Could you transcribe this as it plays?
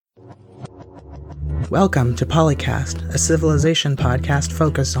Welcome to PolyCast, a civilization podcast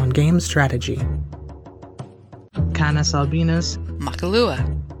focused on game strategy. Canis Albinus,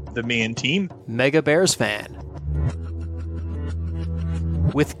 Makalua, the Me and Team, Mega Bears fan,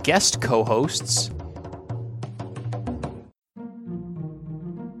 with guest co-hosts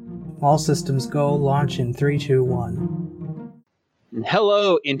all systems go, launch in 3, 2, 1.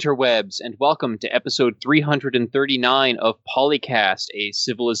 Hello, interwebs, and welcome to episode 339 of PolyCast, a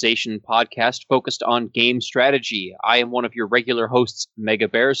civilization podcast focused on game strategy. I am one of your regular hosts, Mega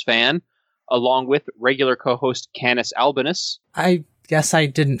Bears fan, along with regular co-host Canis Albinus. I guess I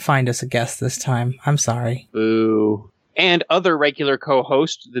didn't find us a guest this time. I'm sorry. Boo. And other regular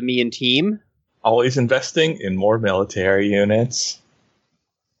co-host, the Me and Team. always investing in more military units.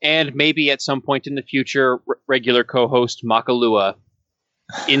 And maybe at some point in the future, regular co-host Makalua.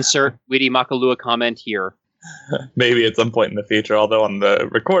 Insert witty Makalua comment here. Maybe at some point in the future, although on the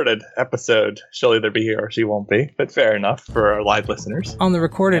recorded episode, she'll either be here or she won't be. But fair enough for our live listeners. On the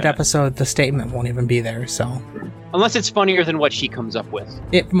recorded episode, the statement won't even be there, so... Unless it's funnier than what she comes up with.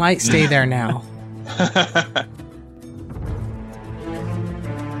 It might stay there now.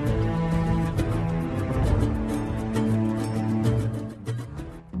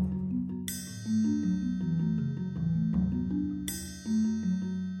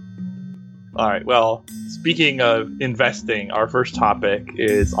 All right, well, speaking of investing, our first topic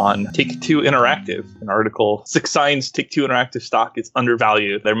is on Take-Two Interactive. An article, 6 signs Take-Two Interactive stock is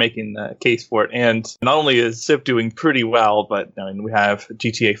undervalued. They're making the case for it. And not only is Civ doing pretty well, but I mean, we have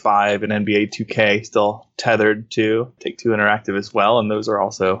GTA 5 and NBA 2K still tethered to Take-Two Interactive as well. And those are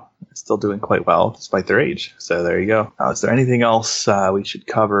also still doing quite well despite their age. So there you go. Is there anything else we should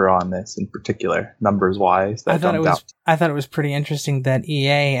cover on this in particular, numbers-wise? I thought it was pretty interesting that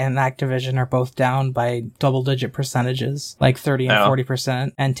EA and Activision are both down by double-digit percentages, like 30 and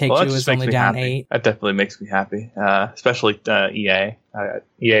 40%, and Take-Two is only down 8. That definitely makes me happy, especially EA.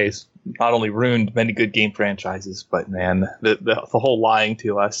 EA's not only ruined many good game franchises, but man, the whole lying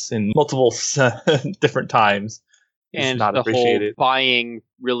to us in multiple different times is and not the appreciated. Whole buying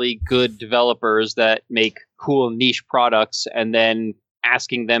really good developers that make cool niche products and then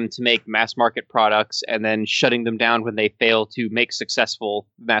asking them to make mass market products and then shutting them down when they fail to make successful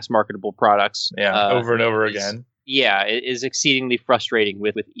mass marketable products. Over and over again. Yeah, it is exceedingly frustrating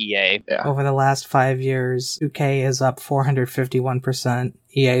with EA. Yeah. Over the last 5 years, 2K is up 451%,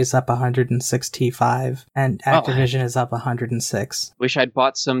 EA is up 165%, and Activision is up 106%. Wish I'd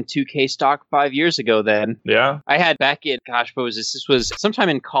bought some 2K stock 5 years ago then. Yeah. I had back in, what was this? This was sometime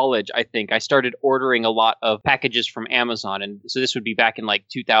in college, I think. I started ordering a lot of packages from Amazon, and so this would be back in like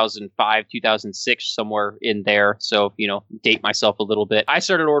 2005, 2006, somewhere in there. So, date myself a little bit. I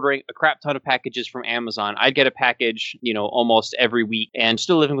started ordering a crap ton of packages from Amazon. I'd get a package, almost every week, and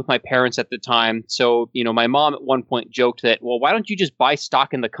still living with my parents at the time. So, my mom at one point joked that, well, why don't you just buy stock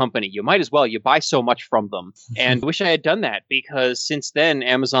in the company? You might as well. You buy so much from them. And I wish I had done that, because since then,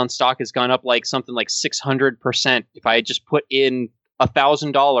 Amazon stock has gone up like something like 600%. If I had just put in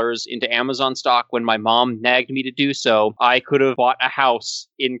 $1,000 into Amazon stock when my mom nagged me to do so, I could have bought a house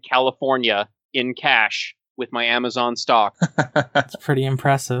in California in cash with my Amazon stock. That's pretty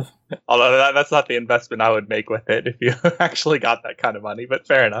impressive. Although that's not the investment I would make with it if you actually got that kind of money, but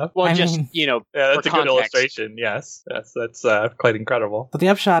fair enough. Well, that's a good illustration. Yes, that's quite incredible. But the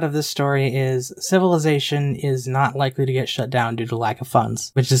upshot of this story is Civilization is not likely to get shut down due to lack of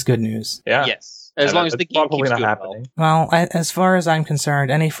funds, which is good news. Yeah. Yes. As long as the game keeps doing happening. Well, as far as I'm concerned,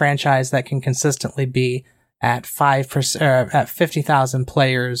 any franchise that can consistently be at 5%, at 50,000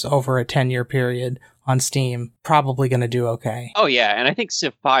 players over a 10-year period on Steam, probably going to do okay. Oh yeah, and I think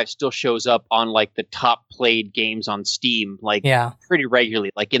Civ 5 still shows up on like the top played games on Steam, pretty regularly,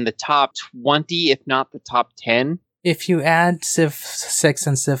 like in the top 20, if not the top 10. If you add Civ 6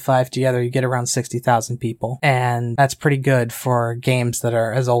 and Civ 5 together, you get around 60,000 people, and that's pretty good for games that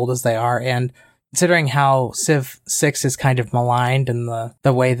are as old as they are, and considering how Civ 6 is kind of maligned and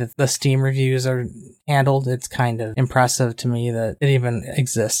the way that the Steam reviews are handled, it's kind of impressive to me that it even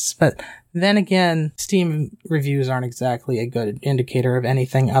exists. But then again, Steam reviews aren't exactly a good indicator of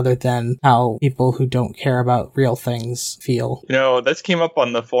anything other than how people who don't care about real things feel. This came up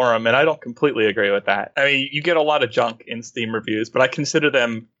on the forum, and I don't completely agree with that. I mean, you get a lot of junk in Steam reviews, but I consider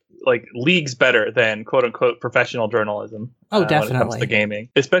them like leagues better than quote unquote professional journalism. Oh, definitely. When it comes to gaming,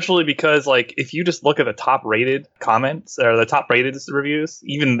 especially because like if you just look at the top rated comments or the top rated reviews,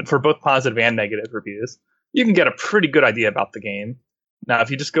 even for both positive and negative reviews, you can get a pretty good idea about the game. Now,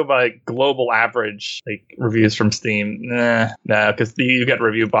 if you just go by global average like reviews from Steam, no, because you get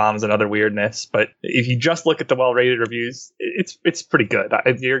review bombs and other weirdness. But if you just look at the well-rated reviews, it's pretty good.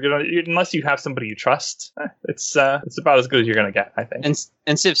 Unless you have somebody you trust, it's about as good as you're gonna get, I think.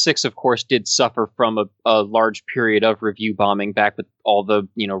 And Civ 6, of course, did suffer from a large period of review bombing back with all the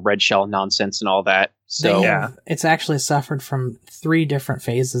red shell nonsense and all that. So it's actually suffered from 3 different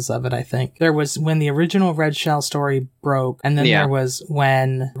phases of it, I think. There was when the original Red Shell story broke, and then there was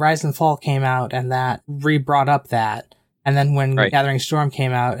when Rise and Fall came out, and that re-brought up that. And then when Gathering Storm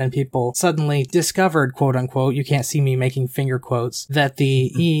came out, and people suddenly discovered, quote unquote, you can't see me making finger quotes, that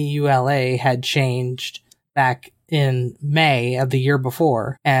the EULA had changed back in May of the year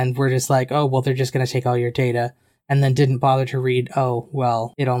before. And we're just like, oh, well, they're just going to take all your data. And then didn't bother to read, oh,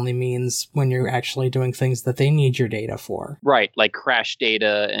 well, it only means when you're actually doing things that they need your data for. Right, like crash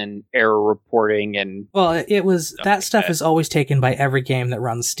data and error reporting and... Well, it was... That stuff is always taken by every game that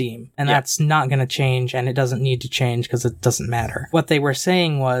runs Steam. And that's not going to change, and it doesn't need to change because it doesn't matter. What they were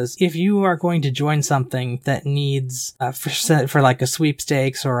saying was, if you are going to join something that needs, for like a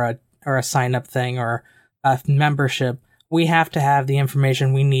sweepstakes or a sign-up thing or a membership... we have to have the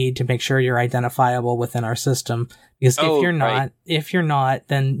information we need to make sure you're identifiable within our system. Because if you're not,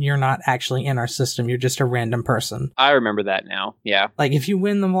 then you're not actually in our system. You're just a random person. I remember that now. Yeah. Like if you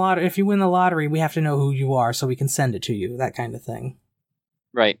win the lottery, we have to know who you are so we can send it to you. That kind of thing.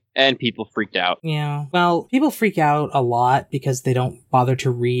 Right. And people freaked out. Yeah. Well, people freak out a lot because they don't bother to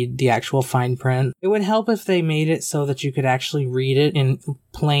read the actual fine print. It would help if they made it so that you could actually read it in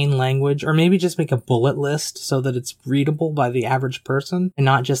plain language, or maybe just make a bullet list so that it's readable by the average person and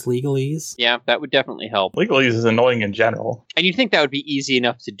not just legalese. Yeah, that would definitely help. Legalese is annoying in general. And you'd think that would be easy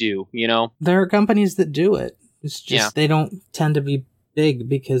enough to do, There are companies that do it. It's just they don't tend to be big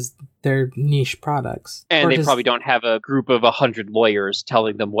because they're niche products. And they probably don't have a group of 100 lawyers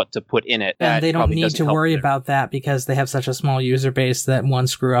telling them what to put in it. And they don't need to worry about that because they have such a small user base that one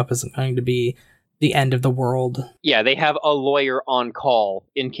screw up isn't going to be the end of the world. Yeah, they have a lawyer on call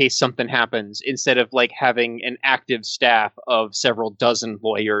in case something happens, instead of like having an active staff of several dozen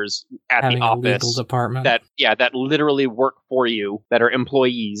lawyers at the office. A legal department. That literally work for you, that are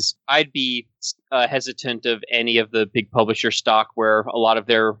employees. I'd be hesitant of any of the big publisher stock where a lot of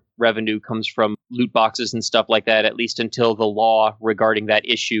their revenue comes from loot boxes and stuff like that, at least until the law regarding that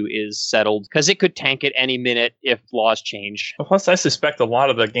issue is settled, because it could tank at any minute if laws change. Plus, I suspect a lot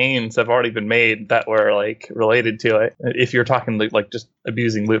of the games have already been made that were like related to it, if you're talking like just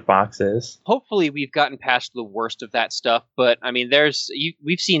abusing loot boxes. Hopefully we've gotten past the worst of that stuff, but I mean,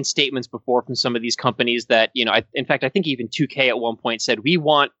 we've seen statements before from some of these companies that, in fact, I think even 2K at one point said, we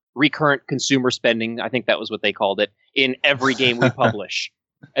want recurrent consumer spending, I think that was what they called it, in every game we publish.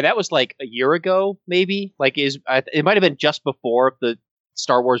 And that was like a year ago, maybe. It might have been just before the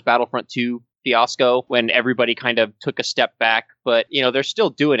Star Wars Battlefront 2 fiasco, when everybody kind of took a step back. But, they're still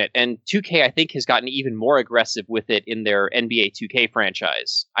doing it. And 2K, I think, has gotten even more aggressive with it in their NBA 2K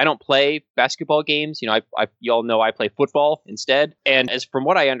franchise. I don't play basketball games. You all know I play football instead. And from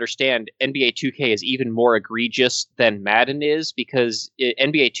what I understand, NBA 2K is even more egregious than Madden is, because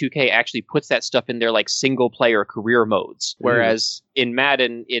NBA 2K actually puts that stuff in their like single player career modes. Whereas in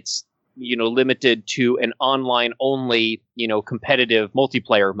Madden, it's limited to an online only, competitive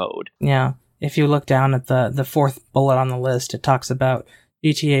multiplayer mode. Yeah. If you look down at the fourth bullet on the list, it talks about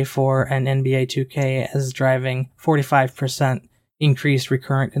GTA 4 and NBA 2K as driving 45% increased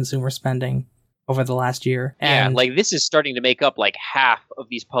recurrent consumer spending over the last year. And this is starting to make up like half of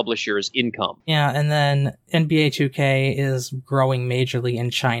these publishers' income. Yeah, and then NBA 2K is growing majorly in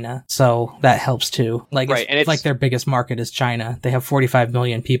China, so that helps too. It's like their biggest market is China. They have 45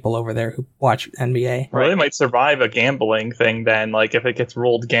 million people over there who watch NBA. Well, they might survive a gambling thing then, like if it gets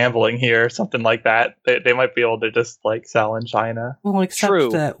ruled gambling here, something like that, they might be able to just like sell in China. Well,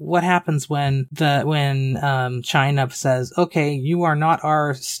 except that what happens when China says, okay, you are not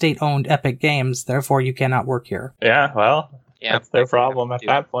our state-owned Epic Games, therefore you cannot work here. Yeah, well, that's their problem at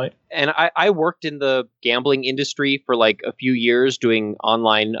that point. And I worked in the gambling industry for like a few years doing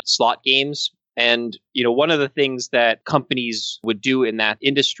online slot games. And, one of the things that companies would do in that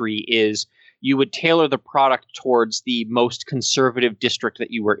industry is you would tailor the product towards the most conservative district that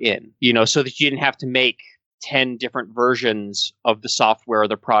you were in, so that you didn't have to make 10 different versions of the software or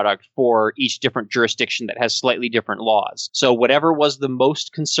the product for each different jurisdiction that has slightly different laws. So whatever was the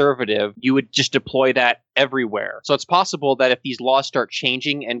most conservative, you would just deploy that everywhere. So it's possible that if these laws start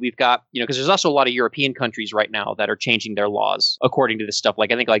changing, and we've got, because there's also a lot of European countries right now that are changing their laws according to this stuff.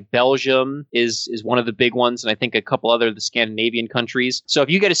 Like I think like Belgium is one of the big ones, and I think a couple other of the Scandinavian countries. So if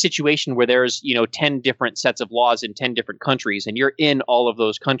you get a situation where there's 10 different sets of laws in 10 different countries, and you're in all of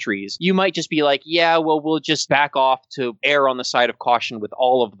those countries, you might just be like, yeah, well, we'll just back off to err on the side of caution with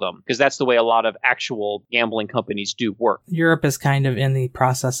all of them, because that's the way a lot of actual gambling companies do work. Europe is kind of in the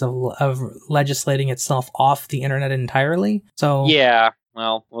process of legislating itself off the internet entirely. So yeah.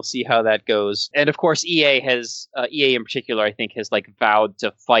 Well, we'll see how that goes. And of course, EA in particular, I think, has like vowed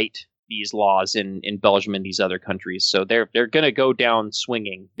to fight these laws in Belgium and these other countries. So they're going to go down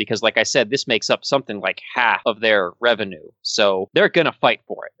swinging because, like I said, this makes up something like half of their revenue. So they're going to fight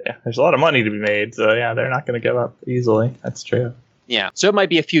for it. Yeah, there's a lot of money to be made. So yeah, they're not going to give up easily. That's true. Yeah. So it might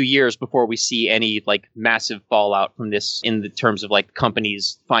be a few years before we see any like massive fallout from this in the terms of like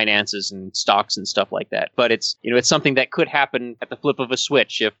companies' finances and stocks and stuff like that. But it's, it's something that could happen at the flip of a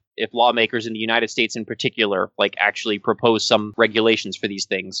switch if lawmakers in the United States in particular like actually propose some regulations for these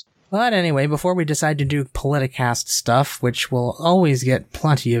things. But anyway, before we decide to do PolyCast stuff, which will always get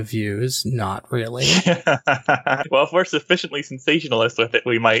plenty of views, not really. Well, if we're sufficiently sensationalist with it,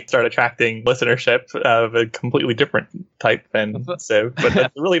 we might start attracting listenership of a completely different type than Civ, but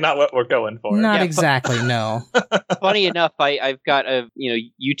that's really not what we're going for. Not exactly, no. Funny enough, I've got a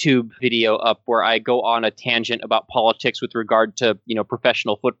YouTube video up where I go on a tangent about politics with regard to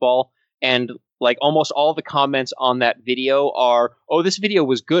professional football, and like almost all the comments on that video are, oh, this video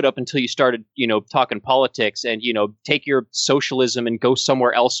was good up until you started, talking politics, and, take your socialism and go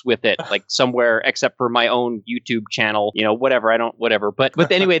somewhere else with it, like somewhere except for my own YouTube channel, whatever.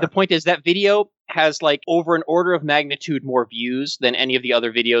 But anyway, the point is that video has like over an order of magnitude more views than any of the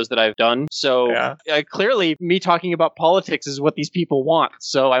other videos that I've done. So clearly me talking about politics is what these people want.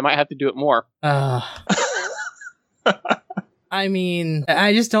 So I might have to do it more. I mean,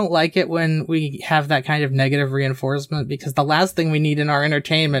 I just don't like it when we have that kind of negative reinforcement, because the last thing we need in our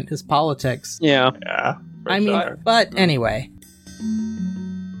entertainment is politics. Yeah. Yeah. I mean, but anyway.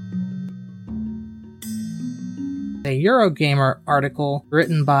 A Eurogamer article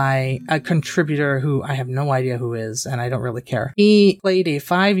written by a contributor who I have no idea who is, and I don't really care. He played a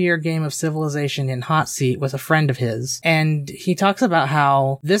 5-year game of Civilization in Hot Seat with a friend of his, and he talks about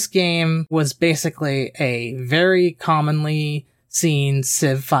how this game was basically a very commonly seen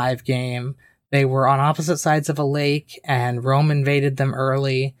Civ 5 game. They were on opposite sides of a lake, and Rome invaded them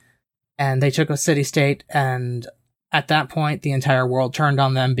early, and they took a city-state, and at that point, the entire world turned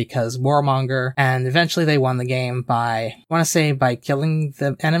on them because warmonger, and eventually they won the game by, I want to say by killing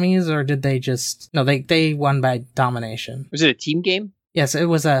the enemies, or did they just, no, they won by domination. Was it a team game? Yes, it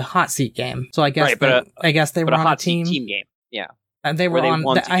was a hot seat game. So I guess they were on a team. Team game, yeah. They were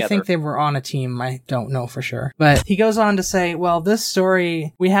I think they were on a team. I don't know for sure. But he goes on to say, well, this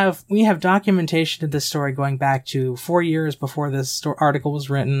story, we have documentation of this story going back to 4 years before this article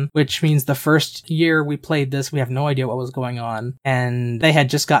was written, which means the first year we played this, we have no idea what was going on. And they had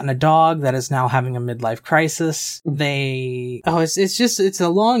just gotten a dog that is now having a midlife crisis. It's a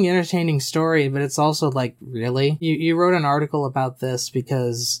long, entertaining story, but it's also like, really? You wrote an article about this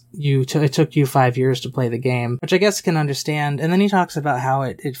because it took you 5 years to play the game, which I guess can understand. And then he talks about how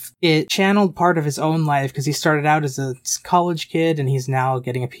it channeled part of his own life, because he started out as a college kid and he's now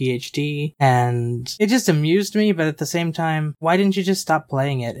getting a PhD, and it just amused me. But at the same time, why didn't you just stop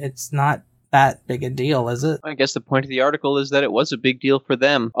playing it? It's not that big a deal, is it? I guess the point of the article is that it was a big deal for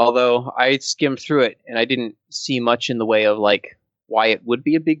them, although I skimmed through it and I didn't see much in the way of like why it would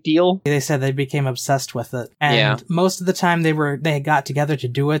be a big deal. They said they became obsessed with it. And most of the time they got together to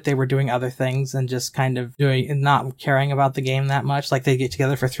do it, they were doing other things and just kind of not caring about the game that much. Like, they get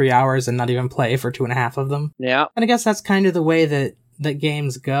together for 3 hours and not even play for 2.5 of them. Yeah. And I guess that's kind of the way that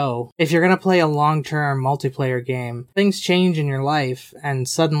games go. If you're going to play a long-term multiplayer game, things change in your life, and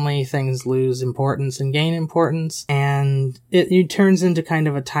suddenly things lose importance and gain importance, and it turns into kind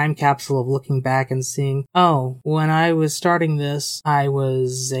of a time capsule of looking back and seeing, oh, when I was starting this, I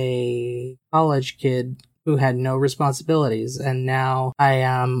was a college kid who had no responsibilities, and now I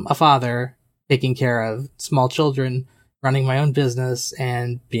am a father taking care of small children, running my own business,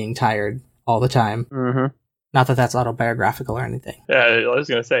 and being tired all the time. Mm-hmm. Not that that's autobiographical or anything. Yeah, I was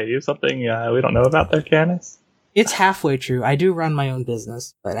going to say, you have something we don't know about there, Canis? It's halfway true. I do run my own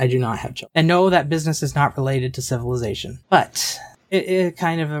business, but I do not have children. And no, that business is not related to Civilization. But it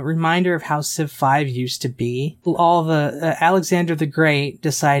kind of a reminder of how Civ 5 used to be. All the Alexander the Great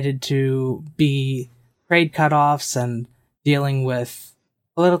decided to be trade cutoffs and dealing with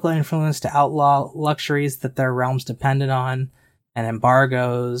political influence to outlaw luxuries that their realms depended on, and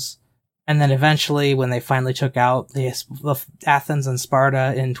embargoes. And then eventually, when they finally took out the Athens and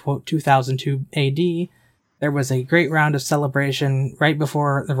Sparta in 2002 AD, there was a great round of celebration right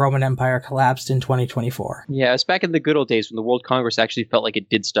before the Roman Empire collapsed in 2024. Yeah, it's back in the good old days when the World Congress actually felt like it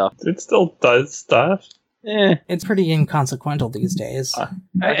did stuff. It still does stuff. It's pretty inconsequential these days.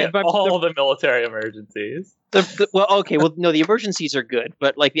 All the military emergencies. The emergencies are good,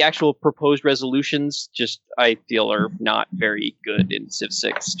 but like the actual proposed resolutions, just I feel are not very good in Civ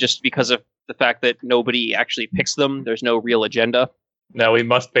 6, just because of the fact that nobody actually picks them. There's no real agenda. No, we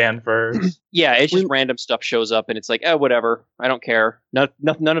must ban first. Yeah, it's just random stuff shows up, and it's like, whatever. I don't care.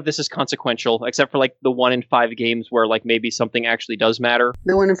 None of this is consequential, except for like the 1 in 5 games where like maybe something actually does matter.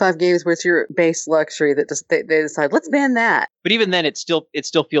 The 1 in 5 games where it's your base luxury that they decide, let's ban that. But even then, it still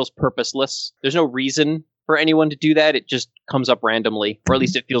feels purposeless. There's no reason for anyone to do that. It just comes up randomly, or at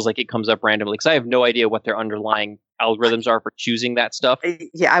least it feels like it comes up randomly, because I have no idea what their underlying algorithms are for choosing that stuff.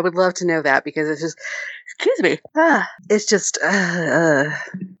 Yeah, I would love to know that, because it's just, excuse me, it's just,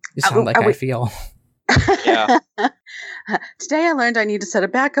 You sound like I feel. Yeah. Today I learned I need to set a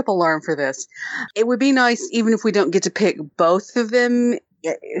backup alarm for this. It would be nice, even if we don't get to pick both of them,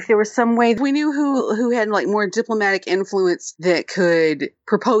 if there was some way we knew who had like more diplomatic influence that could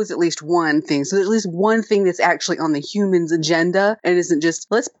propose at least one thing. So there's at least one thing that's actually on the humans' agenda and isn't just,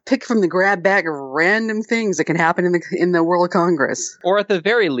 let's pick from the grab bag of random things that can happen in the World Congress. Or at the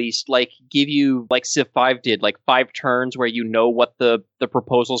very least, like give you, like Civ 5 did, like 5 turns where you know what the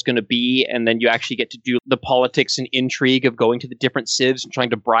proposal's going to be, and then you actually get to do the politics and intrigue of going to the different civs and trying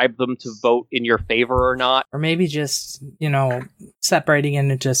to bribe them to vote in your favor or not. Or maybe just, separating it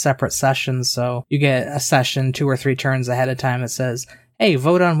into separate sessions, so you get a session 2 or 3 turns ahead of time that says, hey,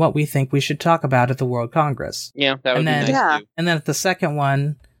 vote on what we think we should talk about at the World Congress. Yeah, that would be nice too. And then at the second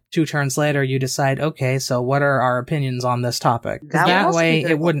one, 2 turns later, you decide, okay, so what are our opinions on this topic? That way,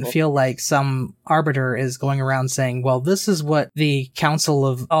 it wouldn't feel like some arbiter is going around saying, well, this is what the Council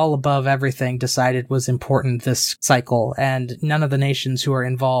of All Above Everything decided was important this cycle, and none of the nations who are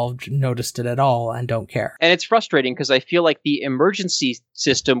involved noticed it at all and don't care. And it's frustrating because I feel like the emergency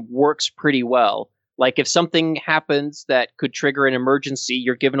system works pretty well. Like if something happens that could trigger an emergency,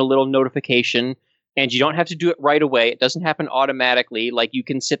 you're given a little notification. And you don't have to do it right away. It doesn't happen automatically. Like you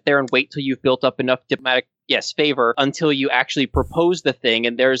can sit there and wait till you've built up enough diplomatic, favor until you actually propose the thing.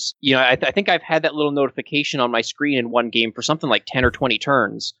 And there's, I think I've had that little notification on my screen in one game for something like 10 or 20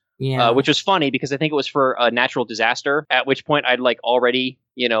 turns. Yeah. Which was funny because I think it was for a natural disaster, at which point I'd like already,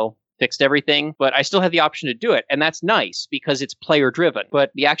 fixed everything, but I still have the option to do it. And that's nice because it's player driven.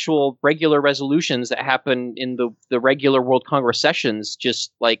 But the actual regular resolutions that happen in the regular World Congress sessions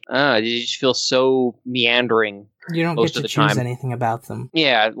just like, they just feel so meandering. You don't get to choose anything about them.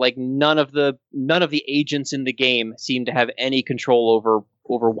 Yeah, like none of the agents in the game seem to have any control over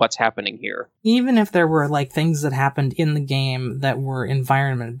what's happening here. Even if there were like things that happened in the game that were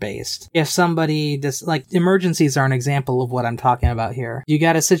environment based, if somebody emergencies are an example of what I'm talking about here. You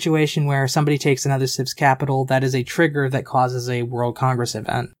got a situation where somebody takes another civ's capital, that is a trigger that causes a World Congress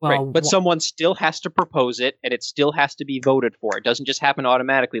event. Well, right, but someone still has to propose it, and it still has to be voted for. It doesn't just happen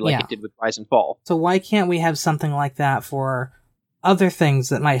automatically like it did with Rise and Fall. So why can't we have something like that for other things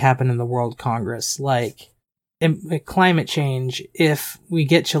that might happen in the World Congress, like climate change? If we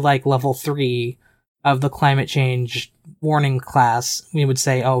get to like level 3 of the climate change warning class, we would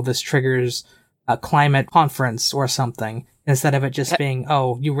say, oh, this triggers a climate conference or something, instead of it just being,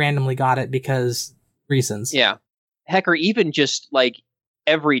 oh, you randomly got it because reasons. Yeah. Heck, or even just like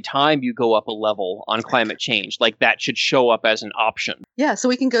every time you go up a level on climate change, like that should show up as an option. Yeah, so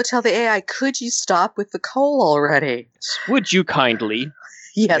we can go tell the AI, could you stop with the coal already? Would you kindly?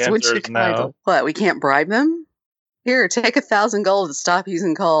 Yes, would you kindly? No. What, we can't bribe them? Here, take 1,000 gold to stop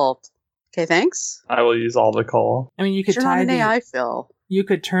using coal. Okay, thanks. I will use all the coal. I mean, you could tie the AI fill. You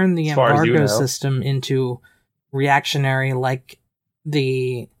could turn the embargo system into reactionary, like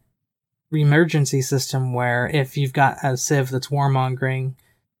the emergency system, where if you've got a civ that's warmongering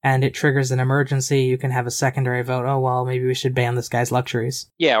and it triggers an emergency, you can have a secondary vote. Oh, well, maybe we should ban this guy's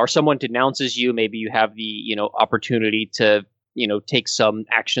luxuries. Yeah, or someone denounces you. Maybe you have the, opportunity to, take some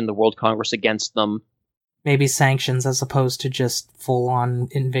action in the World Congress against them. Maybe sanctions as opposed to just full-on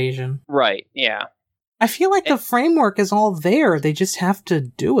invasion. Right, yeah. I feel like the framework is all there. They just have to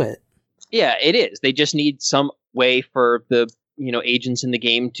do it. Yeah, it is. They just need some way for the, agents in the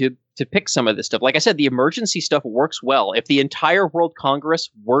game to pick some of this stuff. Like I said, the emergency stuff works well. If the entire World Congress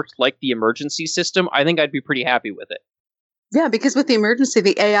worked like the emergency system, I think I'd be pretty happy with it. Yeah, because with the emergency,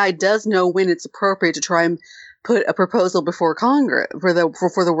 the AI does know when it's appropriate to try and put a proposal before Congress for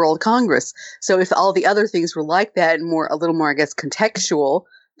the World Congress. So if all the other things were like that and a little more, I guess, contextual,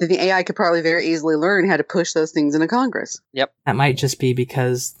 then the AI could probably very easily learn how to push those things into Congress. Yep. That might just be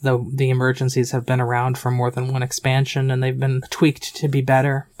because the emergencies have been around for more than one expansion and they've been tweaked to be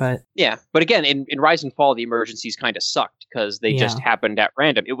better, but... Yeah, but again, in Rise and Fall, the emergencies kind of sucked because they just happened at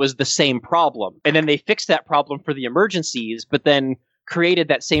random. It was the same problem. And then they fixed that problem for the emergencies, but then created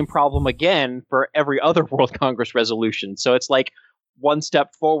that same problem again for every other World Congress resolution. So it's like one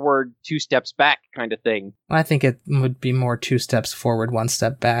step forward, two steps back kind of thing. I think it would be more two steps forward, one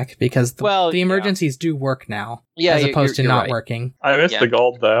step back, because the emergencies do work now, as opposed to not working. I missed the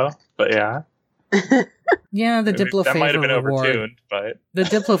gold, though, but yeah. Yeah, the Diplo that might have favor been reward. overtuned, but The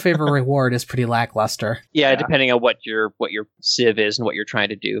Diplo favor reward is pretty lackluster. Yeah, depending on what your civ is and what you're trying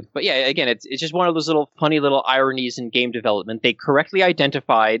to do. But yeah, again, it's just one of those little funny little ironies in game development. They correctly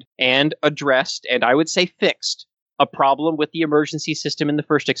identified and addressed, and I would say fixed, a problem with the emergency system in the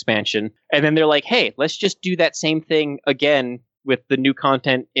first expansion. And then they're like, hey, let's just do that same thing again with the new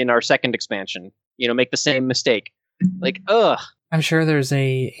content in our second expansion. Make the same mistake. Like, ugh. I'm sure there's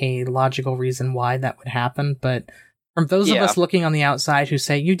a logical reason why that would happen, but from those of us looking on the outside who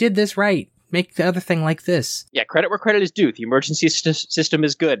say, you did this right, make the other thing like this. Yeah, credit where credit is due. The emergency system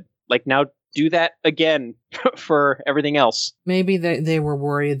is good. Like, now do that again for everything else. Maybe they were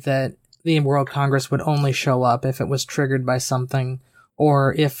worried that the World Congress would only show up if it was triggered by something,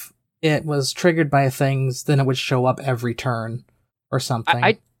 or if it was triggered by things, then it would show up every turn or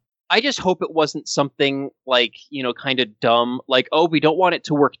something. I just hope it wasn't something like, kind of dumb, like, oh, we don't want it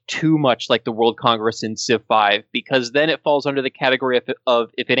to work too much like the World Congress in Civ 5, because then it falls under the category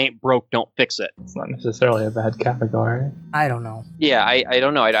of if it ain't broke, don't fix it. It's not necessarily a bad category. I don't know. Yeah, I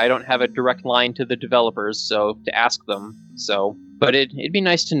don't know. I don't have a direct line to the developers, so to ask them. So, but it'd be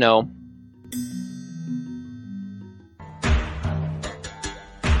nice to know.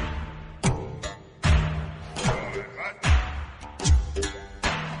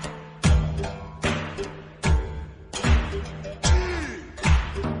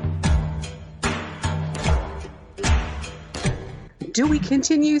 Do we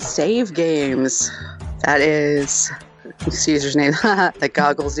continue save games? That is Caesar's name. The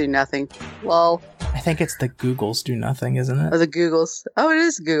goggles do nothing. Lol. I think it's the Googles do nothing, isn't it? Oh, the Googles. Oh, it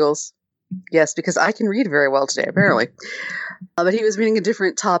is Googles. Yes, because I can read very well today, apparently. But he was reading a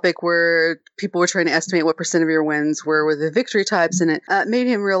different topic where people were trying to estimate what % of your wins were with the victory types, and it made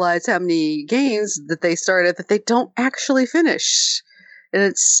him realize how many games that they started that they don't actually finish. And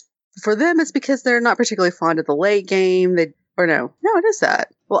it's, for them, it's because they're not particularly fond of the late game. Or no, it is that.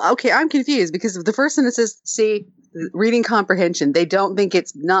 Well, okay, I'm confused because the first sentence says, reading comprehension. They don't think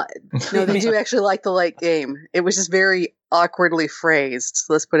it's not. No, they do actually like the late game. It was just very awkwardly phrased.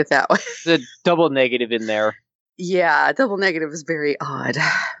 So let's put it that way. The double negative in there. Yeah, double negative is very odd.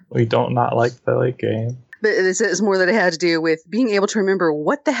 We don't not like the late game. But it's more that it had to do with being able to remember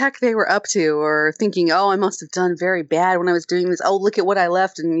what the heck they were up to, or thinking, oh, I must have done very bad when I was doing this. Oh, look at what I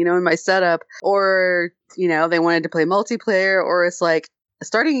left in my setup. Or, they wanted to play multiplayer, or it's like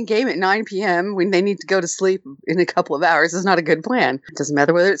starting a game at 9 p.m. when they need to go to sleep in a couple of hours is not a good plan. It doesn't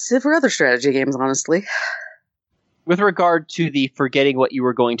matter whether it's Civ or other strategy games, honestly. With regard to the forgetting what you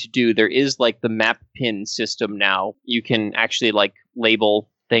were going to do, there is like the map pin system now. You can actually like label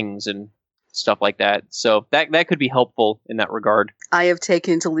things and stuff like that. So that could be helpful in that regard. I have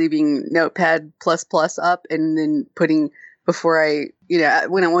taken to leaving Notepad++ up and then putting before I,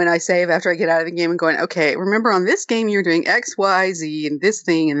 when I save after I get out of the game and going, okay, remember on this game you're doing X, Y, Z and this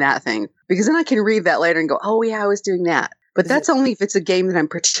thing and that thing. Because then I can read that later and go, oh yeah, I was doing that. But that's only if it's a game that I'm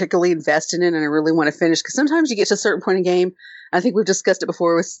particularly invested in and I really want to finish. Because sometimes you get to a certain point in game, I think we've discussed it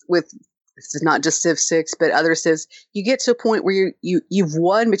before with this is not just Civ 6, but other Civs. You get to a point where you've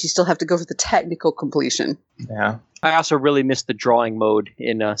won, but you still have to go for the technical completion. Yeah. I also really missed the drawing mode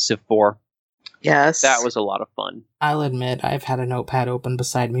in Civ 4. Yes. That was a lot of fun. I'll admit I've had a notepad open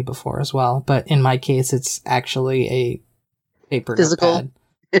beside me before as well, but in my case it's actually a paper physical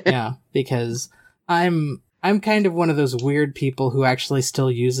notepad. Yeah, because I'm kind of one of those weird people who actually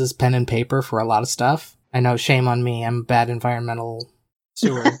still uses pen and paper for a lot of stuff. I know, shame on me, I'm a bad environmental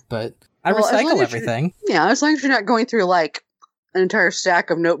steward, but I recycle everything. Yeah, as long as you're not going through like an entire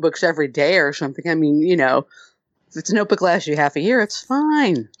stack of notebooks every day or something. I mean, if it's a notebook lasts you half a year, it's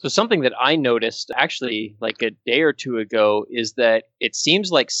fine. So something that I noticed actually like a day or two ago is that it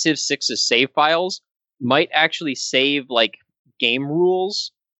seems like Civ 6's save files might actually save like game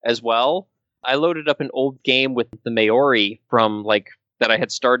rules as well. I loaded up an old game with the Maori from like that I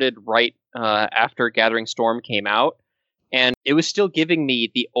had started right after Gathering Storm came out. And it was still giving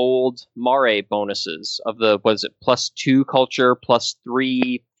me the old Mare bonuses of the, +2 culture,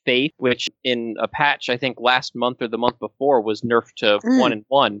 +3 Faith, which in a patch, I think last month or the month before, was nerfed to 1 and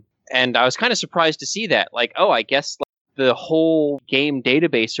 1. And I was kind of surprised to see that. Like, oh, I guess the whole game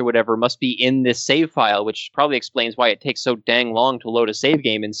database or whatever must be in this save file, which probably explains why it takes so dang long to load a save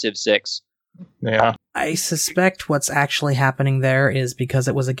game in Civ 6. Yeah. I suspect what's actually happening there is because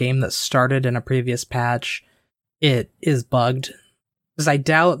it was a game that started in a previous patch, it is bugged. Because I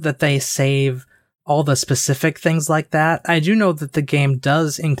doubt that they save all the specific things like that. I do know that the game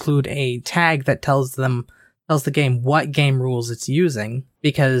does include a tag that tells the game what game rules it's using.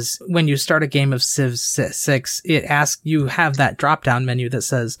 Because when you start a game of Civ 6, it asks you have that drop-down menu that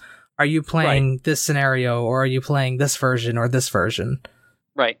says, are you playing this scenario, or are you playing this version or this version?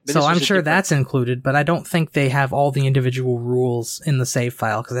 Right. But so I'm sure that's included, but I don't think they have all the individual rules in the save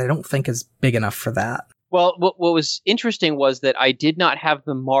file, because I don't think it's big enough for that. Well, what was interesting was that I did not have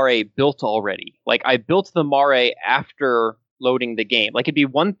the Mare built already. Like, I built the Mare after loading the game. Like, it'd be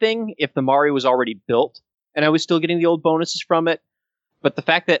one thing if the Mare was already built and I was still getting the old bonuses from it. But the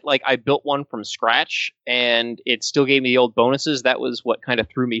fact that, like, I built one from scratch and it still gave me the old bonuses, that was what kind of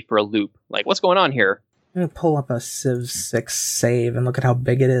threw me for a loop. Like, what's going on here? I'm going to pull up a Civ 6 save and look at how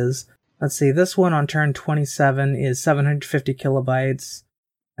big it is. Let's see, this one on turn 27 is 750 kilobytes.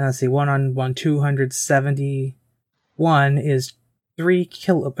 And let's see, one on 271 is 3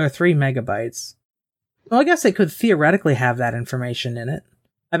 megabytes. Well, I guess it could theoretically have that information in it.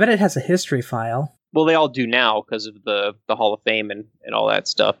 I bet it has a history file. Well, they all do now because of the Hall of Fame and all that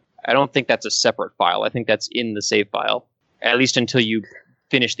stuff. I don't think that's a separate file. I think that's in the save file, at least until you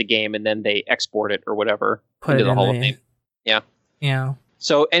finish the game and then they export it or whatever into the Hall of Fame. Yeah.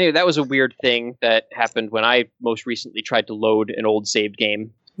 So anyway, that was a weird thing that happened when I most recently tried to load an old saved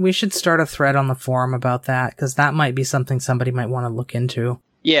game. We should start a thread on the forum about that, because that might be something somebody might want to look into.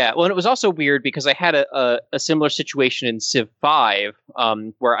 Yeah, well, and it was also weird because I had a similar situation in Civ 5,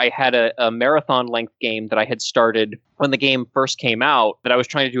 where I had a marathon-length game that I had started when the game first came out that I was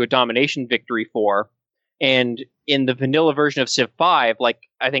trying to do a domination victory for. And in the vanilla version of Civ 5, like,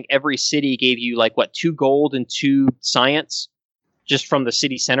 I think every city gave you, 2 gold and 2 science just from the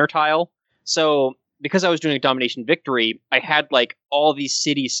city center tile. So because I was doing a domination victory, I had all these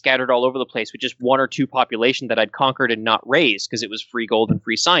cities scattered all over the place with just 1 or 2 population that I'd conquered and not raised because it was free gold and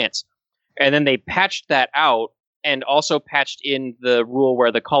free science. And then they patched that out and also patched in the rule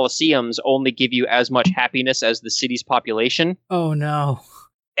where the Colosseums only give you as much happiness as the city's population. Oh no.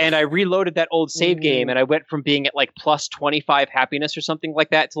 And I reloaded that old save game and I went from being at plus 25 happiness or something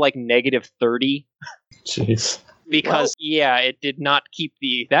like that to negative 30. Jeez. Because, it did not keep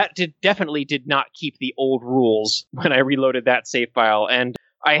definitely did not keep the old rules when I reloaded that save file. And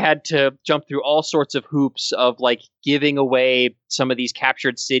I had to jump through all sorts of hoops of giving away some of these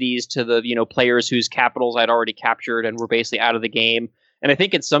captured cities to the, players whose capitals I'd already captured and were basically out of the game. And I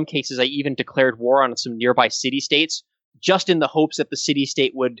think in some cases I even declared war on some nearby city-states just in the hopes that the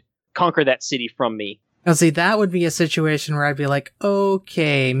city-state would conquer that city from me. Now, see, that would be a situation where I'd be like,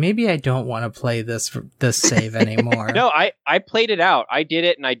 okay, maybe I don't want to play this save anymore. No, I played it out. I did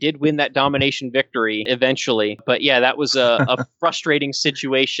it, and I did win that domination victory eventually. But yeah, that was a frustrating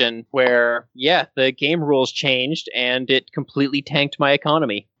situation where, the game rules changed, and it completely tanked my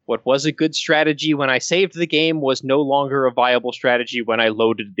economy. What was a good strategy when I saved the game was no longer a viable strategy when I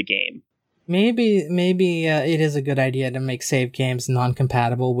loaded the game. Maybe it is a good idea to make save games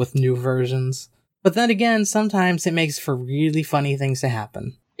non-compatible with new versions. But then again, sometimes it makes for really funny things to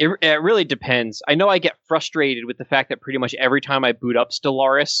happen. It really depends. I know I get frustrated with the fact that pretty much every time I boot up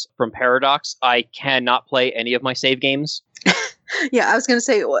Stellaris from Paradox, I cannot play any of my save games. Yeah, I was going to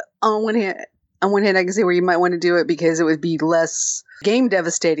say, on one hand, I can see where you might want to do it because it would be less game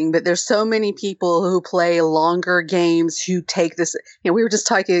devastating, but there's so many people who play longer games who take this. We were just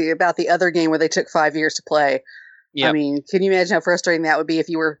talking about the other game where they took 5 years to play. Yep. I mean, can you imagine how frustrating that would be if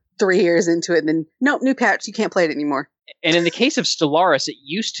you were 3 years into it and then, nope, new patch, you can't play it anymore. And in the case of Stellaris, it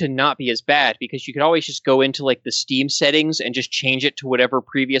used to not be as bad because you could always just go into the Steam settings and just change it to whatever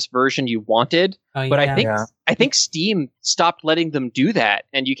previous version you wanted. Oh, but I think Steam stopped letting them do that,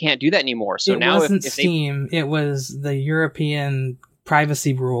 and you can't do that anymore. So now wasn't Steam, it was the European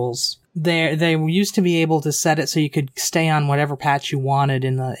privacy rules. They used to be able to set it so you could stay on whatever patch you wanted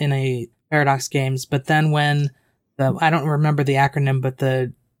in a Paradox games, but then when I don't remember the acronym, but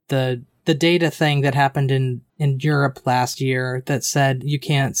the data thing that happened in Europe last year that said you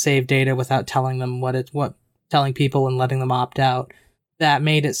can't save data without telling them telling people and letting them opt out, that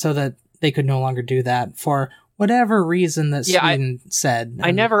made it so that they could no longer do that for whatever reason that Sweden said.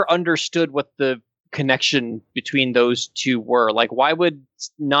 I never understood what the connection between those two were. Like, why would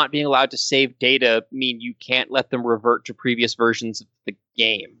not being allowed to save data mean you can't let them revert to previous versions of the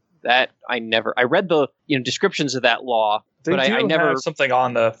game? That I read the descriptions of that law, but I never have something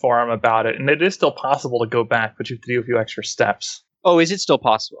on the forum about it, and it is still possible to go back, but you have to do a few extra steps. Oh, is it still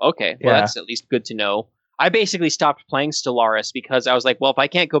possible? Okay, well, Yeah. that's at least good to know. I basically stopped playing Stellaris because I was like, well, if I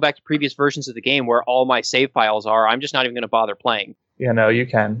can't go back to previous versions of the game where all my save files are, I'm just not even going to bother playing. Yeah, no, you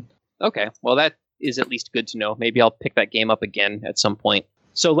can. Okay, well, that is at least good to know. Maybe I'll pick that game up again at some point.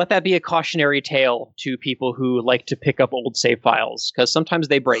 So let that be a cautionary tale to people who like to pick up old save files, because sometimes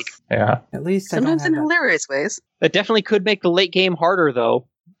they break. Yeah. At least Sometimes I in don't have that. hilarious ways. That definitely could make the late game harder, though.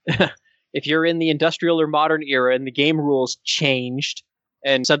 If you're in the industrial or modern era and the game rules changed,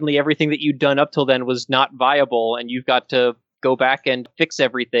 and suddenly everything that you'd done up till then was not viable, and you've got to go back and fix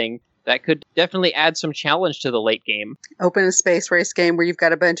everything, that could definitely add some challenge to the late game. Open a space race game where you've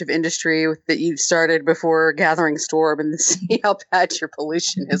got a bunch of industry that you started before Gathering Storm, and see how bad your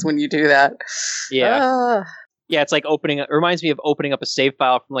pollution is when you do that. Yeah. Yeah, it's like it reminds me of opening up a save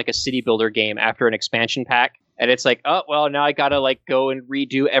file from like a city builder game after an expansion pack. And it's like, oh, well, now I gotta like go and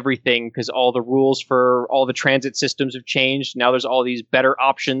redo everything because all the rules for all the transit systems have changed. Now there's all these better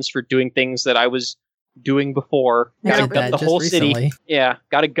options for doing things that I was doing before. Yeah, Gotta I gut bet, the just whole recently. city. Yeah,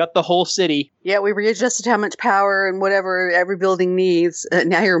 gotta gut the whole city. Yeah, we readjusted how much power and whatever every building needs.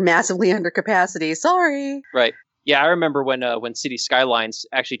 Now you're massively under capacity. Sorry. Right. Yeah, I remember when City Skylines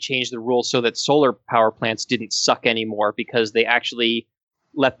actually changed the rules so that solar power plants didn't suck anymore because they actually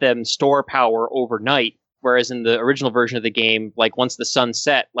let them store power overnight. Whereas in the original version of the game, like once the sun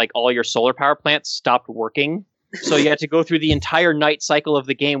set, like all your solar power plants stopped working. So you had to go through the entire night cycle of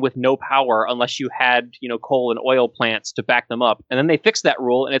the game with no power unless you had, coal and oil plants to back them up. And then they fixed that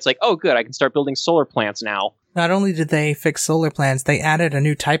rule and it's like, oh, good, I can start building solar plants now. Not only did they fix solar plants, they added a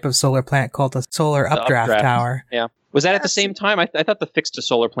new type of solar plant called the solar updraft tower. Yeah. Was that at the same time? I thought the fix to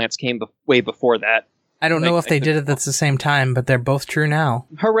solar plants came way before that. I don't know if they did it at the same time, but they're both true now.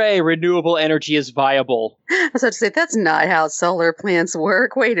 Hooray, renewable energy is viable. I was about to say, that's not how solar plants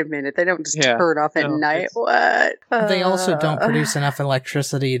work. Wait a minute. They don't just turn off at night. What? They also don't produce enough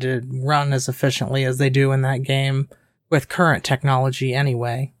electricity to run as efficiently as they do in that game with current technology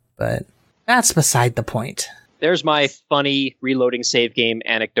anyway. But that's beside the point. There's my funny reloading save game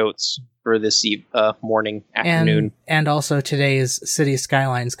anecdotes for this morning, afternoon. And also today's City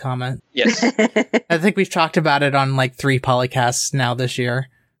Skylines comment. Yes. I think we've talked about it on like 3 polycasts now this year.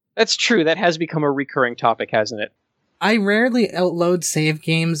 That's true. That has become a recurring topic, hasn't it? I rarely outload save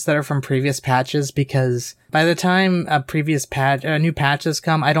games that are from previous patches because by the time a new patches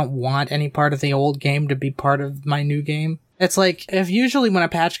come, I don't want any part of the old game to be part of my new game. It's like, if usually when a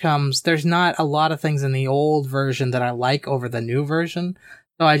patch comes, there's not a lot of things in the old version that I like over the new version.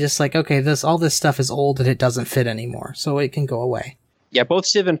 So I just like, okay, all this stuff is old and it doesn't fit anymore, so it can go away. Yeah, both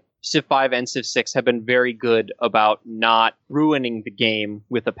Civ 5 and Civ 6 have been very good about not ruining the game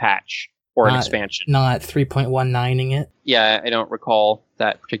with a patch or an expansion. Not 3.19ing it. Yeah, I don't recall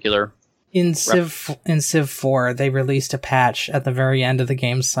that particular. In Civ 4, they released a patch at the very end of the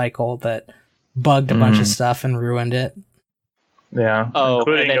game cycle that bugged a bunch of stuff and ruined it. Yeah. Oh,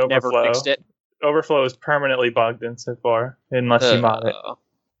 including and then overflow. never fixed it. Overflow is permanently bugged in Civ 4 unless you mod it.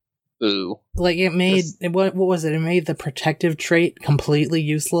 Ooh. Like it made what was it? It made the protective trait completely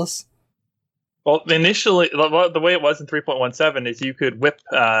useless. Well, initially, the way it was in 3.17 is you could whip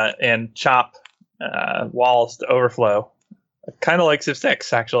and chop walls to overflow, kind of like Civ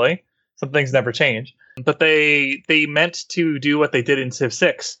 6, actually. Some things never change, but they meant to do what they did in Civ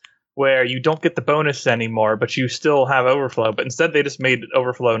 6, where you don't get the bonus anymore, but you still have overflow. But instead, they just made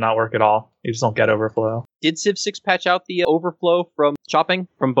overflow not work at all. You just don't get overflow. Did Civ 6 patch out the overflow from chopping,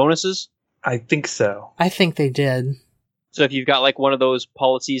 from bonuses? I think so. I think they did. So if you've got like one of those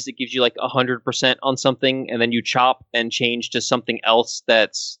policies that gives you like 100% on something, and then you chop and change to something else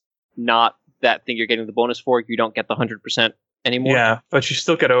that's not that thing you're getting the bonus for, you don't get the 100% anymore. Yeah, but you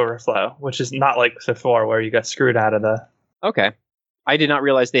still get overflow, which is not like Civ 4 where you got screwed out of the... Okay. I did not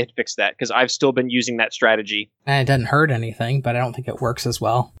realize they had fixed that, because I've still been using that strategy. And it doesn't hurt anything, but I don't think it works as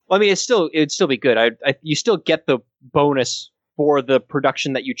well. Well, I mean, it'd still be good. You still get the bonus for the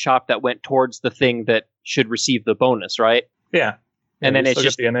production that you chopped that went towards the thing that should receive the bonus, right? Yeah. And then you it's still get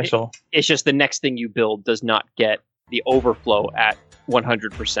just the initial. It's just the next thing you build does not get the overflow at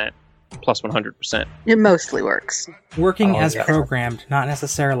 100%, plus 100%. It mostly works. Working as programmed, not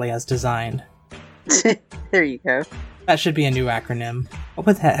necessarily as designed. There you go. That should be a new acronym. What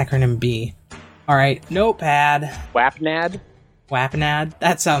would that acronym be? Alright, Notepad. WAPNAD? WAPNAD?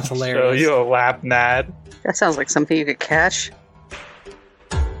 That sounds hilarious. So you a WAPNAD. That sounds like something you could catch.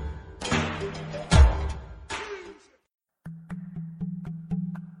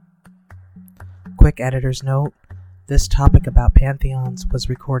 quick editor's note. This topic about Pantheons was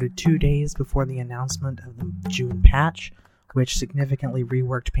recorded 2 days before the announcement of the June patch, which significantly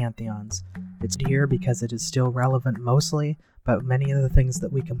reworked Pantheons. It's here because it is still relevant mostly, but many of the things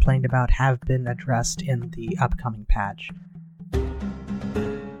that we complained about have been addressed in the upcoming patch.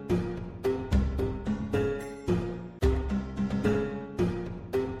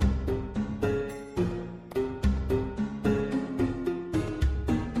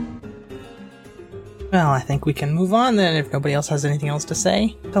 Well, I think we can move on then if nobody else has anything else to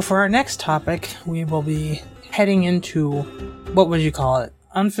say. So for our next topic, we will be heading into, what would you call it?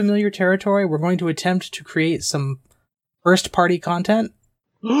 Unfamiliar territory. We're going to attempt to create some first-party content.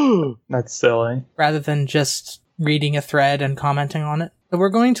 That's silly. Rather than just reading a thread and commenting on it. So we're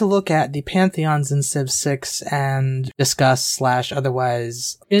going to look at the Pantheons in Civ 6 and discuss /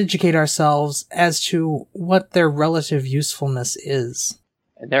 otherwise educate ourselves as to what their relative usefulness is.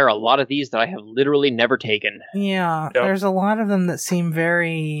 And there are a lot of these that I have literally never taken. Yeah, There's a lot of them that seem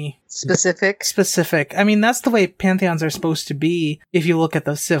very specific. I mean, that's the way Pantheons are supposed to be if you look at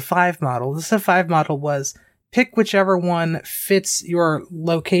the Civ 5 model. The Civ 5 model was pick whichever one fits your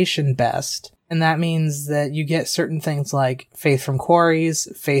location best. And that means that you get certain things like faith from quarries,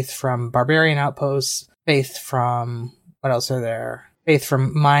 faith from barbarian outposts, faith from, what else are there? Faith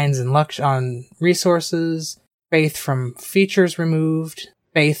from mines and on resources, faith from features removed,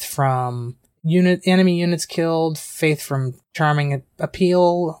 faith from enemy units killed, faith from charming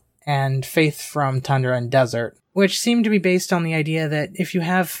appeal, and faith from tundra and desert, which seem to be based on the idea that if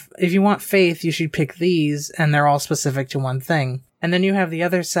you want faith, you should pick these, and they're all specific to one thing. And then you have the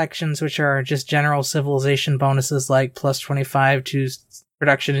other sections, which are just general civilization bonuses like plus 25 to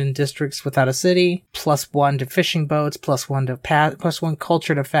production in districts without a city, plus 1 to fishing boats, plus 1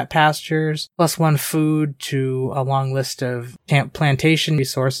 culture to fat pastures, plus 1 food to a long list of plantation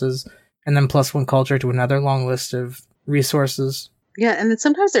resources, and then plus 1 culture to another long list of resources. Yeah, and then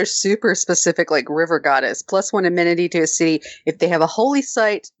sometimes they're super specific, like River Goddess, plus 1 amenity to a city if they have a holy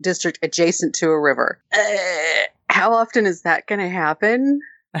site district adjacent to a river. How often is that going to happen?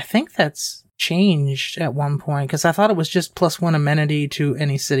 I think that's changed at one point, because I thought it was just plus 1 amenity to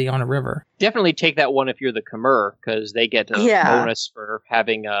any city on a river. Definitely take that one if you're the Khmer, because they get a bonus for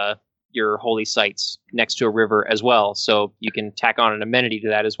having your holy sites next to a river as well, so you can tack on an amenity to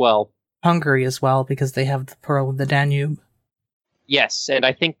that as well. Hungary as well, because they have the Pearl of the Danube. Yes, and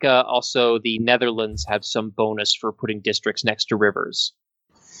I think also the Netherlands have some bonus for putting districts next to rivers.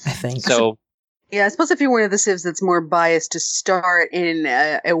 I think so. Yeah, I suppose if you're one of the civs that's more biased to start in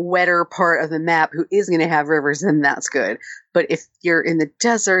a wetter part of the map who is going to have rivers, then that's good. But if you're in the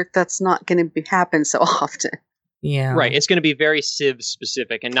desert, that's not going to happen so often. Yeah. Right, it's going to be very Civ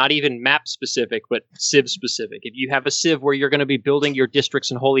specific, and not even map specific, but Civ specific. If you have a Civ where you're going to be building your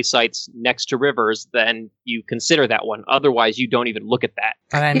districts and holy sites next to rivers, then you consider that one. Otherwise, you don't even look at that.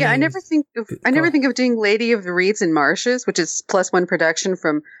 I never think of doing Lady of the Reeds and Marshes, which is plus 1 production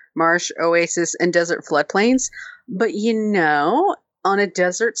from marsh, oasis, and desert floodplains. But on a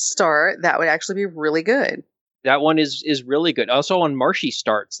desert start, that would actually be really good. That one is really good. Also on marshy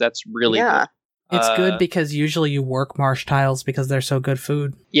starts, that's really good. It's good because usually you work marsh tiles because they're so good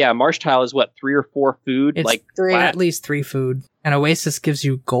food. Yeah, marsh tile is 3 or 4 food? It's like 3, at least 3 food. And Oasis gives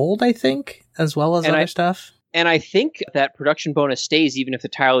you gold, I think, as well as other stuff. And I think that production bonus stays even if the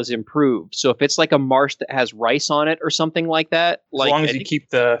tile is improved. So if it's like a marsh that has rice on it or something like that. As long as you keep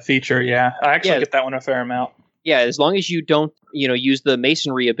the feature, yeah. I actually get that one a fair amount. Yeah, as long as you don't, use the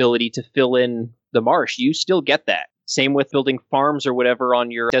masonry ability to fill in the marsh, you still get that. Same with building farms or whatever on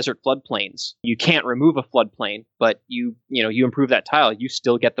your desert floodplains. You can't remove a floodplain, but you improve that tile, you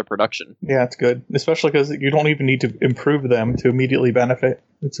still get the production. Yeah, it's good. Especially because you don't even need to improve them to immediately benefit.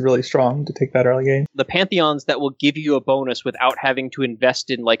 It's really strong to take that early game. The Pantheons that will give you a bonus without having to invest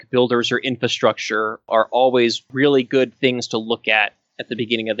in like builders or infrastructure are always really good things to look at the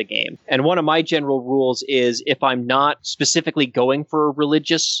beginning of the game. And one of my general rules is if I'm not specifically going for a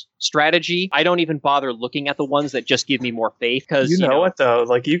religious strategy, I don't even bother looking at the ones that just give me more faith. Because you know what though,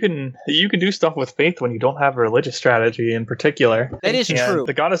 like you can do stuff with faith when you don't have a religious strategy in particular. That is true.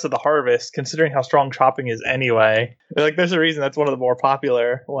 The Goddess of the Harvest, considering how strong chopping is anyway, like there's a reason that's one of the more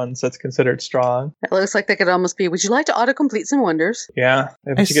popular ones that's considered strong. It looks like they could almost be, would you like to autocomplete some wonders? Yeah,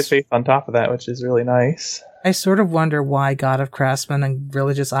 but you get faith on top of that, which is really nice. I sort of wonder why God of Craftsmen and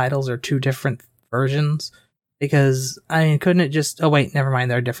Religious Idols are 2 different versions. Because, couldn't it just... Oh, wait, never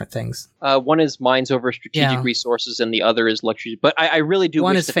mind. They're different things. One is mines over strategic resources, and the other is luxury. But I really do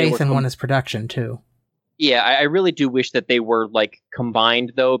one wish is faith and one is production, too. Yeah, I really do wish that they were like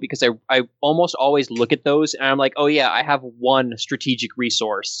combined though, because I almost always look at those and I'm like, oh yeah, I have one strategic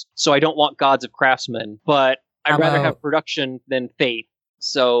resource, so I don't want Gods of Craftsmen, but I'd rather have production than faith.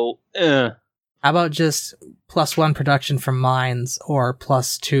 So, how about just +1 production from mines or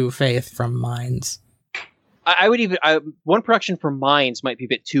 +2 faith from mines? I would even 1 production from mines might be a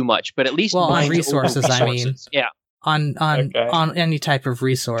bit too much, but at least on resources. I mean, yeah. On any type of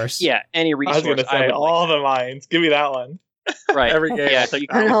resource. Yeah, any resource. I was going to say, all the mines. Give me that one. Right. Every game. Yeah, so you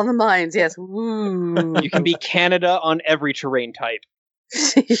On all the mines, yes. Woo. You can be Canada on every terrain type.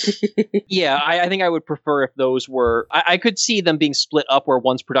 Yeah, I think I would prefer if those were... I could see them being split up where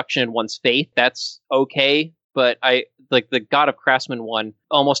one's production and one's faith. That's okay. But I like the God of Craftsman one,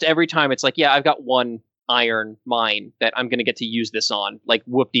 almost every time it's like, yeah, I've got one iron mine that I'm going to get to use this on, like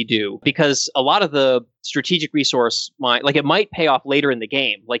whoop-de-doo. Because a lot of the strategic resource mine, like it might pay off later in the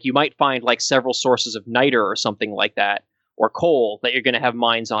game. Like you might find like several sources of niter or something like that, or coal that you're going to have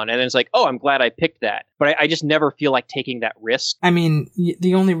mines on. And then it's like, oh, I'm glad I picked that. But I just never feel like taking that risk. I mean,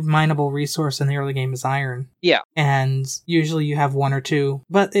 the only mineable resource in the early game is iron. Yeah. And usually you have 1 or 2.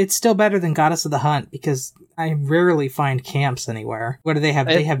 But it's still better than Goddess of the Hunt, because I rarely find camps anywhere. What do they have?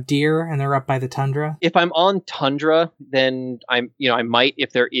 They have deer and they're up by the tundra. If I'm on tundra, then I might,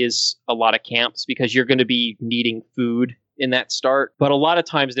 if there is a lot of camps, because you're going to be needing food in that start, but a lot of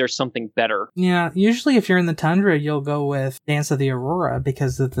times there's something better. Yeah, usually if you're in the tundra, you'll go with Dance of the Aurora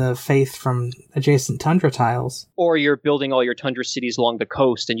because of the faith from adjacent tundra tiles. Or you're building all your tundra cities along the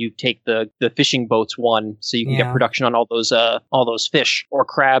coast and you take the fishing boats one, so you can get production on all those fish or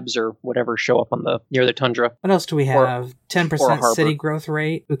crabs or whatever show up on near the tundra. What else do we have? 10% city growth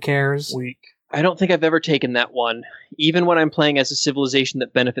rate. Who cares? Weak. I don't think I've ever taken that one. Even when I'm playing as a civilization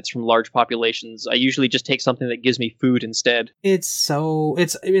that benefits from large populations, I usually just take something that gives me food instead. It's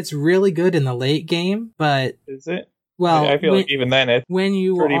really good in the late game, but is it? Well, I feel like even then it's pretty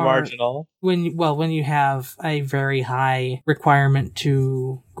marginal. When you have a very high requirement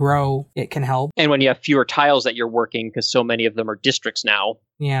to grow, it can help. And when you have fewer tiles that you're working, because so many of them are districts now.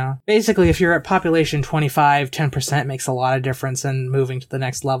 Yeah. Basically, if you're at population 25, 10% makes a lot of difference in moving to the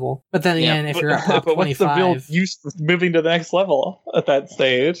next level. But then again, if you're at pop 25... what's the real use of moving to the next level at that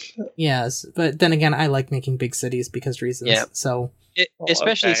stage? Yes, but then again, I like making big cities because reasons. Yeah. So...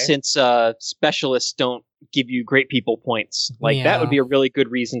 especially since specialists don't give you great people points. That would be a really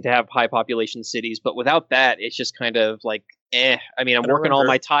good reason to have high population cities, but without that, it's just kind of like, I mean, I'm working all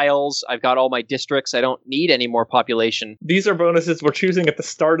my tiles, I've got all my districts, I don't need any more population. These are bonuses we're choosing at the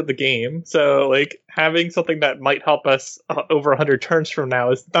start of the game, so like having something that might help us over 100 turns from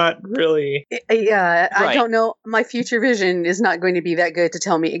now is not really... Yeah, right. I don't know, my future vision is not going to be that good to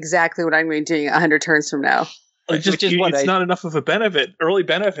tell me exactly what I'm going to do 100 turns from now. It's not enough of a benefit. Early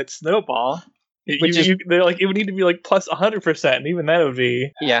benefits snowball. They're like, it would need to be like plus 100%, and even then it would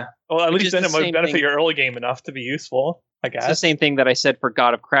be... Yeah. Well, at least then it might benefit your early game enough to be useful, I guess. It's the same thing that I said for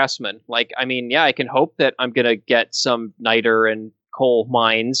God of Craftsmen. Like, I mean, yeah, I can hope that I'm going to get some niter and coal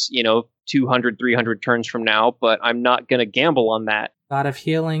mines, 200, 300 turns from now, but I'm not going to gamble on that. God of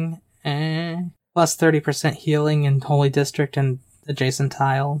Healing, plus 30% healing in Holy District and adjacent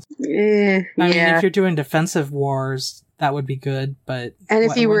tiles. I mean, if you're doing defensive wars, that would be good, but... And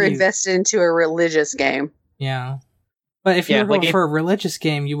if you were invested into a religious game. Yeah. But if you're going for a religious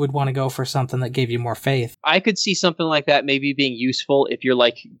game, you would want to go for something that gave you more faith. I could see something like that maybe being useful if you're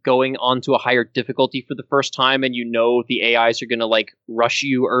like going onto a higher difficulty for the first time and the AIs are going to like rush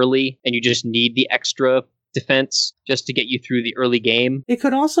you early and you just need the extra defense just to get you through the early game. It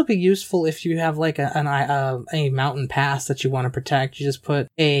could also be useful if you have like a mountain pass that you want to protect. You just put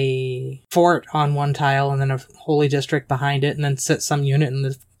a fort on one tile and then a holy district behind it, and then sit some unit in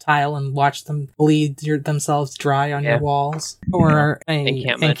the tile and watch them bleed themselves dry on your walls. Or a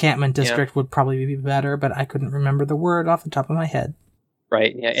encampment district would probably be better, but I couldn't remember the word off the top of my head.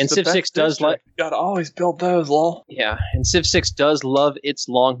 Right, yeah, and Civ 6 does gotta always build those, lol. Yeah, and Civ 6 does love its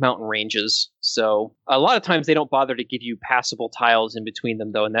long mountain ranges, so a lot of times they don't bother to give you passable tiles in between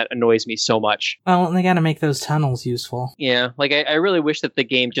them, though, and that annoys me so much. Well, they gotta make those tunnels useful. Yeah, like, I really wish that the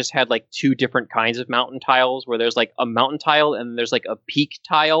game just had, like, 2 different kinds of mountain tiles, where there's, like, a mountain tile, and there's, like, a peak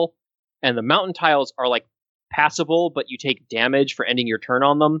tile, and the mountain tiles are, like, passable, but you take damage for ending your turn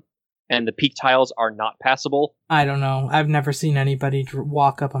on them. And the peak tiles are not passable. I don't know. I've never seen anybody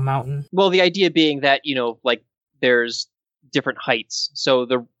walk up a mountain. Well, the idea being that, like, there's different heights. So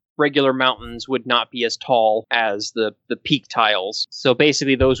the regular mountains would not be as tall as the peak tiles. So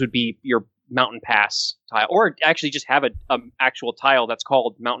basically those would be your mountain pass tile, or actually just have a actual tile that's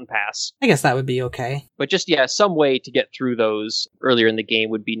called mountain pass. I guess that would be okay. But just, some way to get through those earlier in the game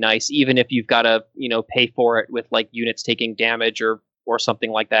would be nice, even if you've got to, pay for it with like units taking damage or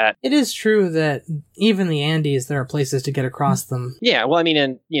something like that. It is true that even the Andes, there are places to get across them. Yeah, well, I mean,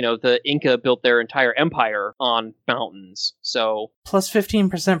 and, the Inca built their entire empire on mountains, so... Plus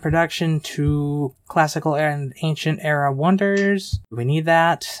 15% production to classical and ancient era wonders. Do we need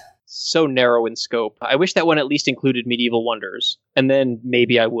that? So narrow in scope. I wish that one at least included medieval wonders, and then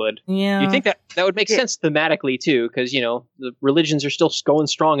maybe I would. Yeah. You think that would make sense thematically, too, because, the religions are still going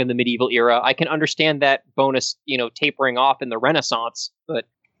strong in the medieval era. I can understand that bonus, tapering off in the Renaissance, but...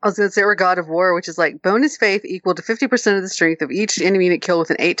 I was going to say we're God of War, which is like bonus faith equal to 50% of the strength of each enemy unit killed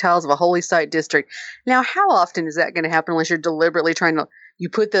within 8 tiles of a holy site district. Now, how often is that going to happen unless you're deliberately trying to... You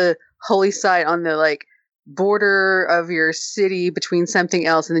put the holy site on the, border of your city between something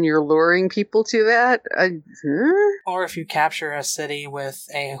else, and then you're luring people to that? Or if you capture a city with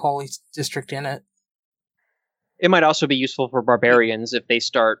a holy district in it. It might also be useful for barbarians if they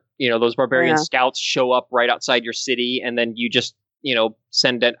start, those barbarian scouts show up right outside your city, and then you just,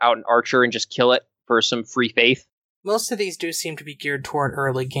 send out an archer and just kill it for some free faith. Most of these do seem to be geared toward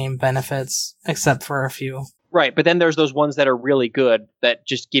early game benefits, except for a few. Right, but then there's those ones that are really good that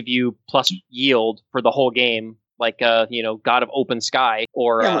just give you plus yield for the whole game, like, God of Open Sky,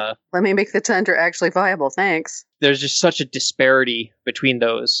 or... let me make the Tundra actually viable, thanks. There's just such a disparity between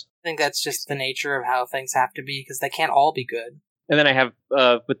those. I think that's just the nature of how things have to be, because they can't all be good. And then I have,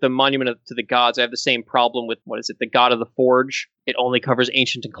 with the Monument to the Gods, I have the same problem with, the God of the Forge. It only covers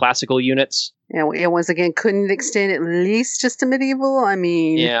ancient and classical units. Yeah, once again, couldn't it extend at least just to medieval? I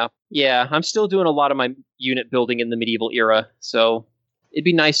mean... Yeah, I'm still doing a lot of my unit building in the medieval era, so it'd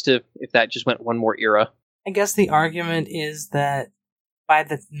be nice if that just went one more era. I guess the argument is that by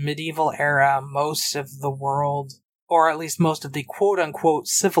the medieval era, most of the world, or at least most of the quote-unquote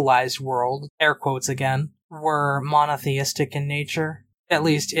civilized world, air quotes again, were monotheistic in nature, at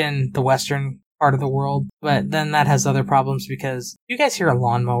least in the western part of the world. But then that has other problems because you guys hear a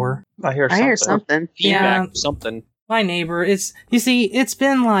lawnmower. I hear something. Feedback, something. My neighbor, it's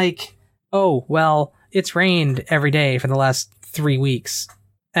been like, it's rained every day for the last 3 weeks.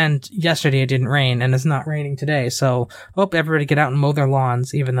 And yesterday it didn't rain, and it's not raining today, so hope everybody get out and mow their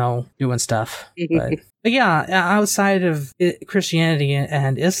lawns, even though doing stuff. But yeah, outside of Christianity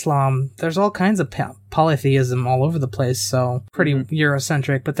and Islam, there's all kinds of polytheism all over the place, so pretty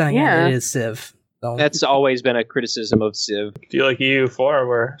Eurocentric, but then again, it is Civ. So. That's always been a criticism of Civ. Do you like EU4,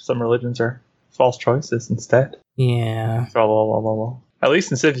 where some religions are false choices instead? Yeah. At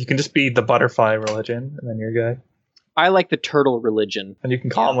least in Civ, you can just be the butterfly religion, and then you're good. I like the turtle religion. And you can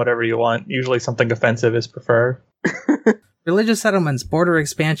call them whatever you want. Usually something offensive is preferred. Religious settlements, border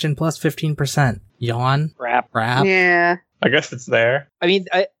expansion plus 15%. Yawn. Crap. Yeah. I guess it's there. I mean,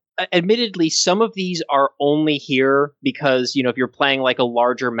 admittedly, some of these are only here because, if you're playing like a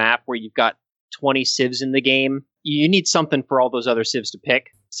larger map where you've got 20 civs in the game, you need something for all those other civs to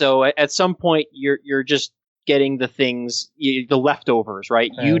pick. So at some point, you're just getting the things, the leftovers,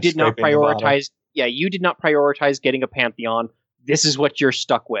 right? You did not prioritize... Yeah, you did not prioritize getting a Pantheon. This is what you're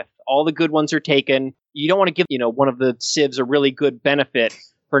stuck with. All the good ones are taken. You don't want to give, one of the civs a really good benefit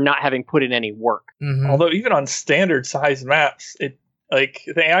for not having put in any work. Mm-hmm. Although even on standard size maps, the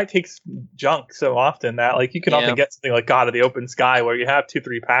AI takes junk so often that you can often get something like God of the Open Sky where you have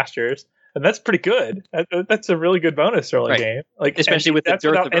 2-3 pastures, and that's pretty good. That's a really good bonus early game. Especially with the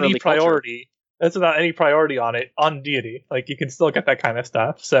dearth of early priority. Culture. That's without any priority on deity. You can still get that kind of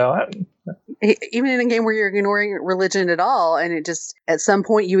stuff. So even in a game where you're ignoring religion at all, and it just at some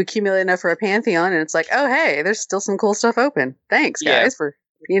point you accumulate enough for a Pantheon, and it's like, oh hey, there's still some cool stuff open. Thanks guys for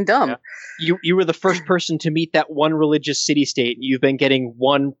being dumb. Yeah. You were the first person to meet that one religious city-state. You've been getting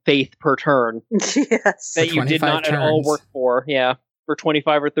one faith per turn. Yes, that you did not at all work for. Yeah, for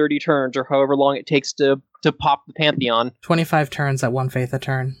 25 or 30 turns, or however long it takes to pop the Pantheon. 25 turns at one faith a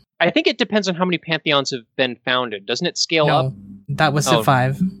turn. I think it depends on how many Pantheons have been founded. Doesn't it scale up? That was Civ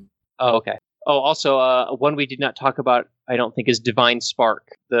 5. Oh, okay. Oh, also, one we did not talk about, I don't think, is Divine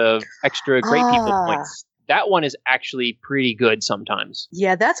Spark. The extra Great People points. That one is actually pretty good sometimes.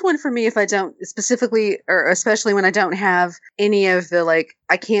 Yeah, that's one for me if I don't specifically, or especially when I don't have any of the,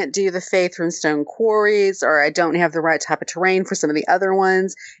 I can't do the Faith Runestone Quarries, or I don't have the right type of terrain for some of the other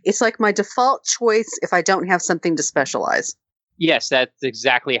ones. It's like my default choice if I don't have something to specialize. Yes, that's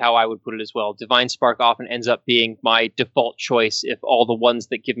exactly how I would put it as well. Divine Spark often ends up being my default choice if all the ones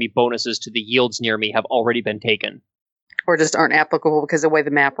that give me bonuses to the yields near me have already been taken. or just aren't applicable because of the way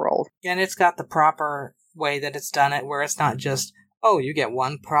the map rolled. And it's got the proper way that it's done it, where it's not just, oh, you get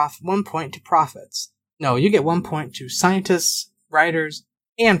 1 point to profits. No, you get 1 point to scientists, writers,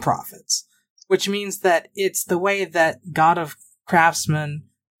 and prophets. Which means that it's the way that God of Craftsmen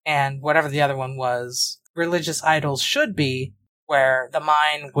and whatever the other one was, religious idols should be, where the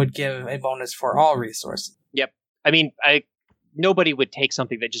mine would give a bonus for all resources. Yep. I mean, nobody would take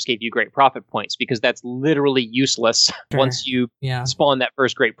something that just gave you great profit points, because that's literally useless once you spawn that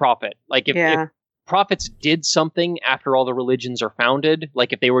first great profit. Like, if prophets did something after all the religions are founded,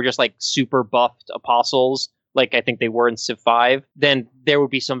 like if they were just like super buffed apostles, like I think they were in Civ 5, then there would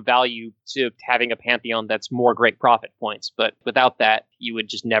be some value to having a Pantheon that's more great profit points. But without that, you would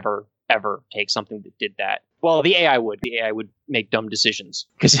just never, ever take something that did that. Well, the AI would. The AI would make dumb decisions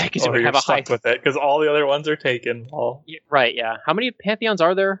because it would have a high with it because all the other ones are taken. Yeah, right? Yeah. How many Pantheons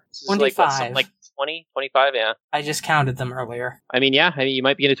are there? 25. Like 20, 25. Yeah. I just counted them earlier. I mean, you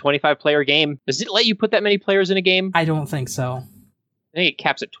might be in a 25-player game. Does it let you put that many players in a game? I don't think so. I think it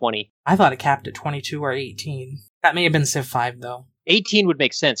caps at 20. I thought it capped at 22 or 18. That may have been Civ 5 though. 18 would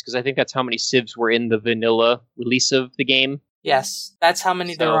make sense because I think that's how many Civs were in the vanilla release of the game. Yes, that's how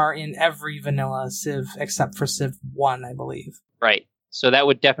many there are in every vanilla Civ, except for Civ 1, I believe. Right. So that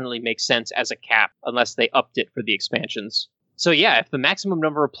would definitely make sense as a cap, unless they upped it for the expansions. So yeah, if the maximum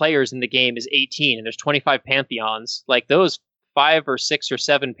number of players in the game is 18, and there's 25 Pantheons, like those 5 or 6 or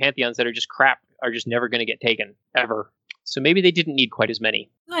 7 Pantheons that are just crap are just never going to get taken, ever. So maybe they didn't need quite as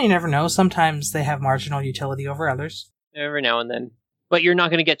many. No, you never know. Sometimes they have marginal utility over others. Every now and then. But you're not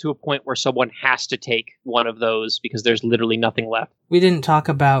going to get to a point where someone has to take one of those because there's literally nothing left. We didn't talk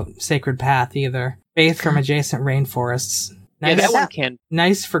about Sacred Path either. Faith from adjacent rainforests. Nice. Yeah, that one can.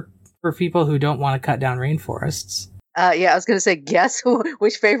 Nice for people who don't want to cut down rainforests. Yeah, I was going to say, guess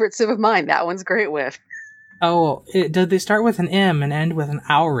which favorite Civ of mine that one's great with. Oh, did they start with an M and end with an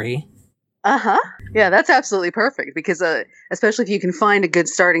Auri? Uh-huh. Yeah, that's absolutely perfect because especially if you can find a good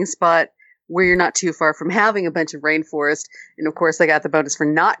starting spot where you're not too far from having a bunch of rainforest. And of course, I got the bonus for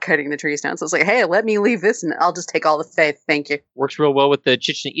not cutting the trees down. So it's like, hey, let me leave this and I'll just take all the faith. Thank you. Works real well with the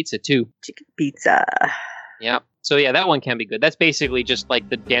Chichen Itza, too. Chicken pizza. Yeah. So yeah, that one can be good. That's basically just like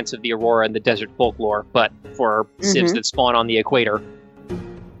the Dance of the Aurora and the Desert Folklore, but for civs that spawn on the equator.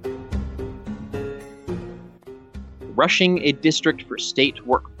 Rushing a district for state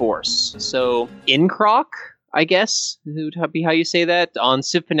workforce. So, Incroc, I guess, would be how you say that, on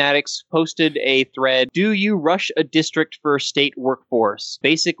Civ Fanatics posted a thread, do you rush a district for state workforce?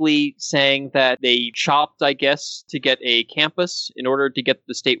 Basically saying that they chopped, I guess, to get a campus in order to get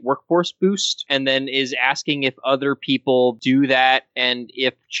the state workforce boost, and then is asking if other people do that, and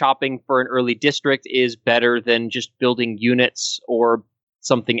if chopping for an early district is better than just building units or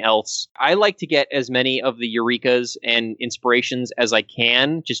something else. I like to get as many of the Eurekas and inspirations as I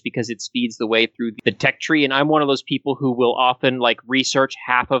can, just because it speeds the way through the tech tree. And I'm one of those people who will often research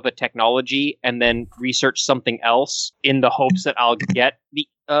half of a technology and then research something else in the hopes that I'll get the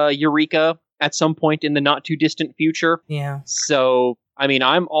Eureka at some point in the not too distant future. Yeah. So, I mean,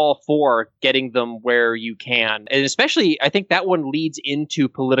 I'm all for getting them where you can. And especially, I think that one leads into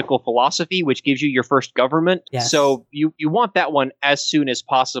political philosophy, which gives you your first government. Yes. So you want that one as soon as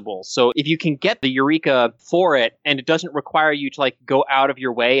possible. So if you can get the Eureka for it, and it doesn't require you to go out of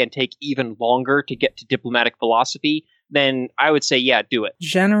your way and take even longer to get to diplomatic philosophy, then I would say, yeah, do it.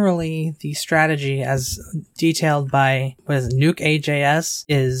 Generally, the strategy as detailed by, Nuke AJS,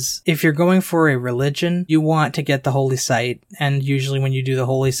 is if you're going for a religion, you want to get the holy site, and usually when you do the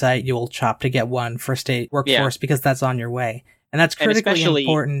holy site, you'll chop to get one for state workforce because that's on your way. And that's critically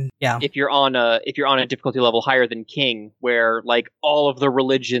important. Yeah. If you're on a difficulty level higher than King, where all of the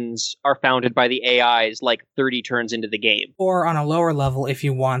religions are founded by the AIs 30 turns into the game. Or on a lower level if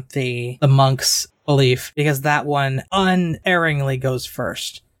you want the monks belief, because that one unerringly goes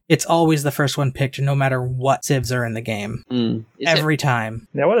first. It's always the first one picked, no matter what civs are in the game. Every time.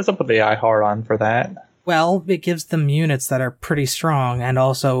 Yeah, what is up with the AI hard-on for that? Well, it gives them units that are pretty strong, and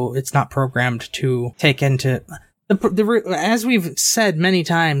also it's not programmed to take into... as we've said many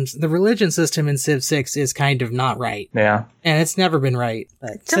times, the religion system in Civ 6 is kind of not right. Yeah. And it's never been right.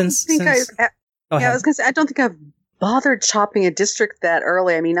 But I was going to say, I don't think I've bothered chopping a district that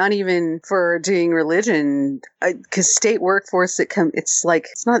early. I mean, not even for doing religion, because state workforce, it's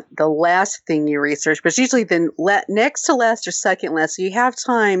not the last thing you research, but it's usually the next to last or second last. So you have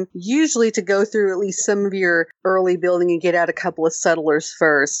time usually to go through at least some of your early building and get out a couple of settlers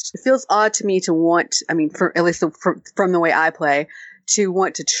first. It feels odd to me to want, at least from the way I play, to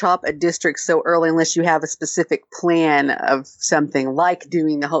want to chop a district so early unless you have a specific plan of something, like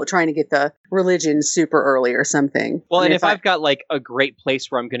doing trying to get the religion super early or something. Well, and if I've got like a great place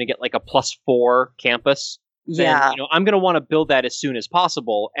where I'm going to get like a +4 campus, then, I'm going to want to build that as soon as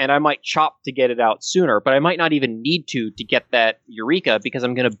possible, and I might chop to get it out sooner, but I might not even need to get that Eureka because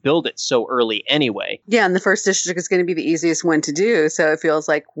I'm going to build it so early anyway. Yeah, and the first district is going to be the easiest one to do, so it feels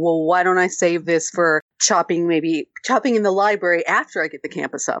like, well, why don't I save this for chopping in the library after I get the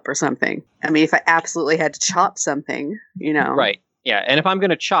campus up or something? I mean, if I absolutely had to chop something, Right. Yeah, and if I'm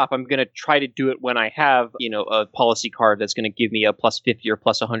going to chop, I'm going to try to do it when I have, a policy card that's going to give me a +50 or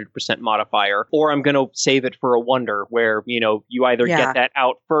 +100% modifier, or I'm going to save it for a wonder where, you either get that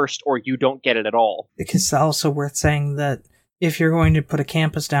out first or you don't get it at all. It's also worth saying that if you're going to put a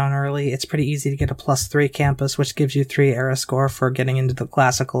campus down early, it's pretty easy to get a +3 campus, which gives you 3 era score for getting into the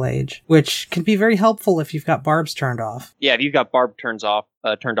classical age, which can be very helpful if you've got barbs turned off. Yeah, if you've got barb turned off,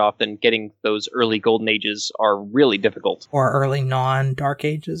 then getting those early golden ages are really difficult. Or early non-dark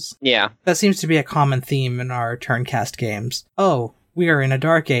ages. Yeah. That seems to be a common theme in our turncast games. Oh, we are in a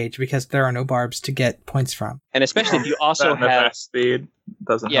dark age because there are no barbs to get points from. And especially if you also have fast speed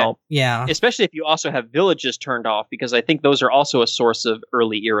doesn't help. Yeah. Especially if you also have villages turned off, because I think those are also a source of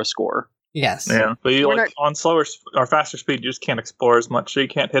early era score. Yes. Yeah, but on slower or faster speed, you just can't explore as much, so you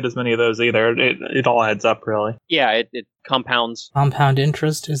can't hit as many of those either. It all adds up, really. Yeah, it compounds. Compound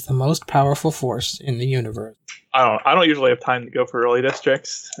interest is the most powerful force in the universe. I don't usually have time to go for early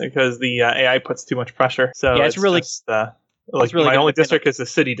districts because the AI puts too much pressure. So yeah, it's really just, my only district is a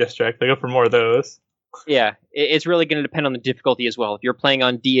city district. I go for more of those. Yeah, it's really going to depend on the difficulty as well. If you're playing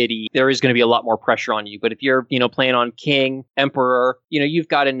on deity, there is going to be a lot more pressure on you. But if you're, playing on king, emperor, you've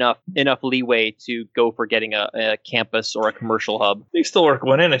got enough leeway to go for getting a campus or a commercial hub. You still work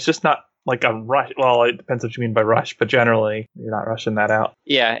one in. It's just not like a rush. Well, it depends what you mean by rush, but generally you're not rushing that out.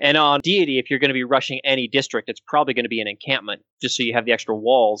 Yeah, and on deity, if you're going to be rushing any district, it's probably going to be an encampment, just so you have the extra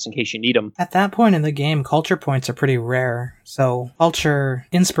walls in case you need them. At that point in the game, culture points are pretty rare, so culture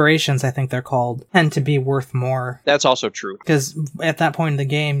inspirations, I think they're called, tend to be worth more. That's also true. Because at that point in the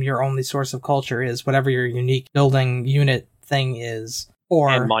game, your only source of culture is whatever your unique building unit thing is.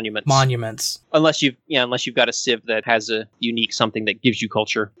 Or monuments. Unless you've got a civ that has a unique something that gives you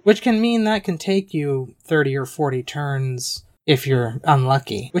culture. Which can mean that can take you 30 or 40 turns if you're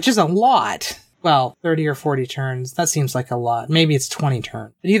unlucky. Which is a lot. Well, 30 or 40 turns, that seems like a lot. Maybe it's 20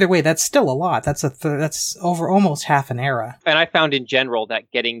 turns. But either way, that's still a lot. That's over almost half an era. And I found in general that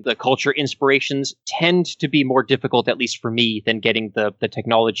getting the culture inspirations tend to be more difficult, at least for me, than getting the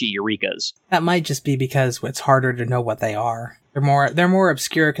technology eurekas. That might just be because it's harder to know what they are. They're more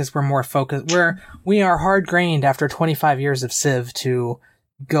obscure because we're more focused. We are hard-grained after 25 years of Civ to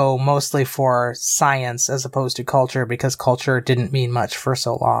go mostly for science as opposed to culture, because culture didn't mean much for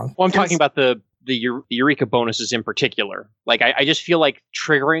so long. Well, I'm talking about the Eureka bonuses in particular. Like, I just feel like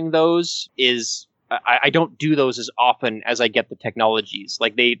triggering those is... I don't do those as often as I get the technologies.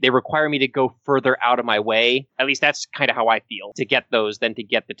 Like, they require me to go further out of my way. At least that's kind of how I feel, to get those than to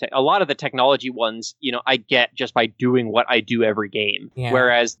get a lot of the technology ones, I get just by doing what I do every game. Yeah.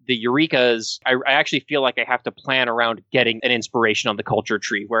 Whereas the Eurekas, I actually feel like I have to plan around getting an inspiration on the culture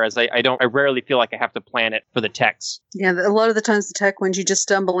tree. Whereas I rarely feel like I have to plan it for the techs. Yeah, a lot of the times the tech ones, you just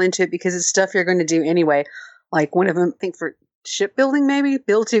stumble into it because it's stuff you're going to do anyway. Like one of them, I think for shipbuilding, maybe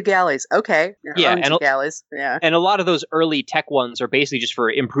build 2 galleys. Okay, yeah, and 2 galleys. Yeah, and a lot of those early tech ones are basically just for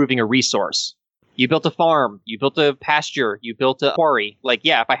improving a resource. You built a farm, you built a pasture, you built a quarry. Like,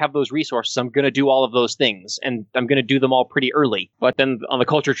 yeah, if I have those resources, I'm going to do all of those things, and I'm going to do them all pretty early. But then on the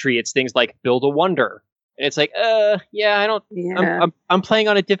culture tree, it's things like build a wonder. And it's like, I'm playing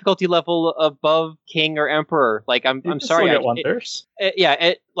on a difficulty level above king or emperor. Like, I'm sorry. Still get wonders.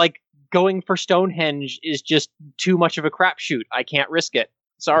 Going for Stonehenge is just too much of a crapshoot. I can't risk it.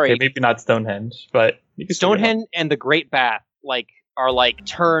 Sorry. Okay, maybe not Stonehenge, but you can Stonehenge and the Great Bath are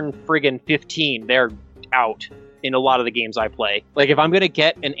turn friggin' 15. They're out in a lot of the games I play. Like, if I'm going to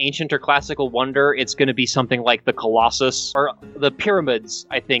get an ancient or classical wonder, it's going to be something like the Colossus. Or the pyramids,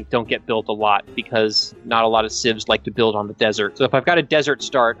 I think, don't get built a lot because not a lot of civs like to build on the desert. So if I've got a desert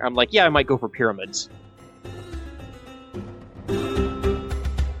start, I'm like, yeah, I might go for pyramids.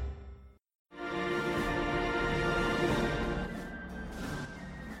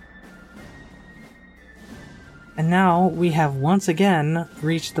 And now we have once again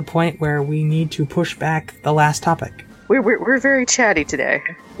reached the point where we need to push back the last topic. We're very chatty today.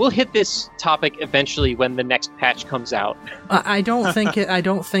 We'll hit this topic eventually when the next patch comes out. I don't think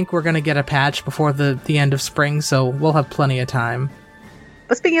we're going to get a patch before the end of spring, so we'll have plenty of time.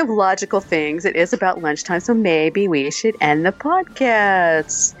 But speaking of logical things, it is about lunchtime, so maybe we should end the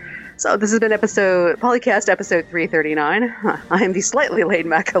podcast. So this has been PolyCast episode 339. I am the slightly late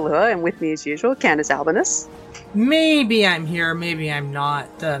Makalua, and with me as usual, Candace Albinus. Maybe I'm here, maybe I'm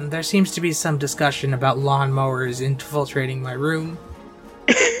not. There seems to be some discussion about lawnmowers infiltrating my room.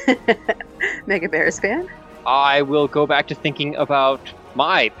 Mega Bears fan. I will go back to thinking about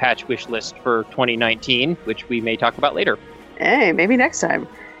my patch wish list for 2019, which we may talk about later. Hey, maybe next time.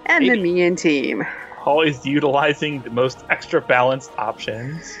 And Maybe. the Mian team. Always utilizing the most extra balanced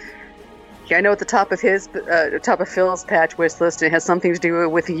options. Yeah, I know at the top of Phil's patch wish list, it has something to do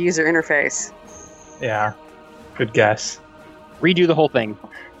with the user interface. Yeah, good guess. Redo the whole thing.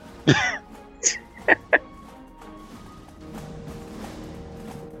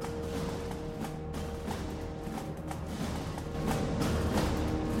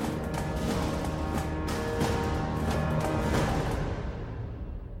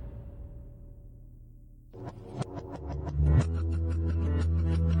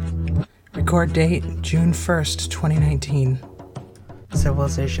 Record date, June 1st, 2019.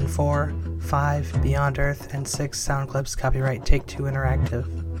 Civilization 4, 5, Beyond Earth, and 6 sound clips copyright Take-Two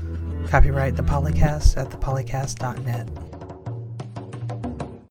Interactive. Copyright The PolyCast at thepolycast.net.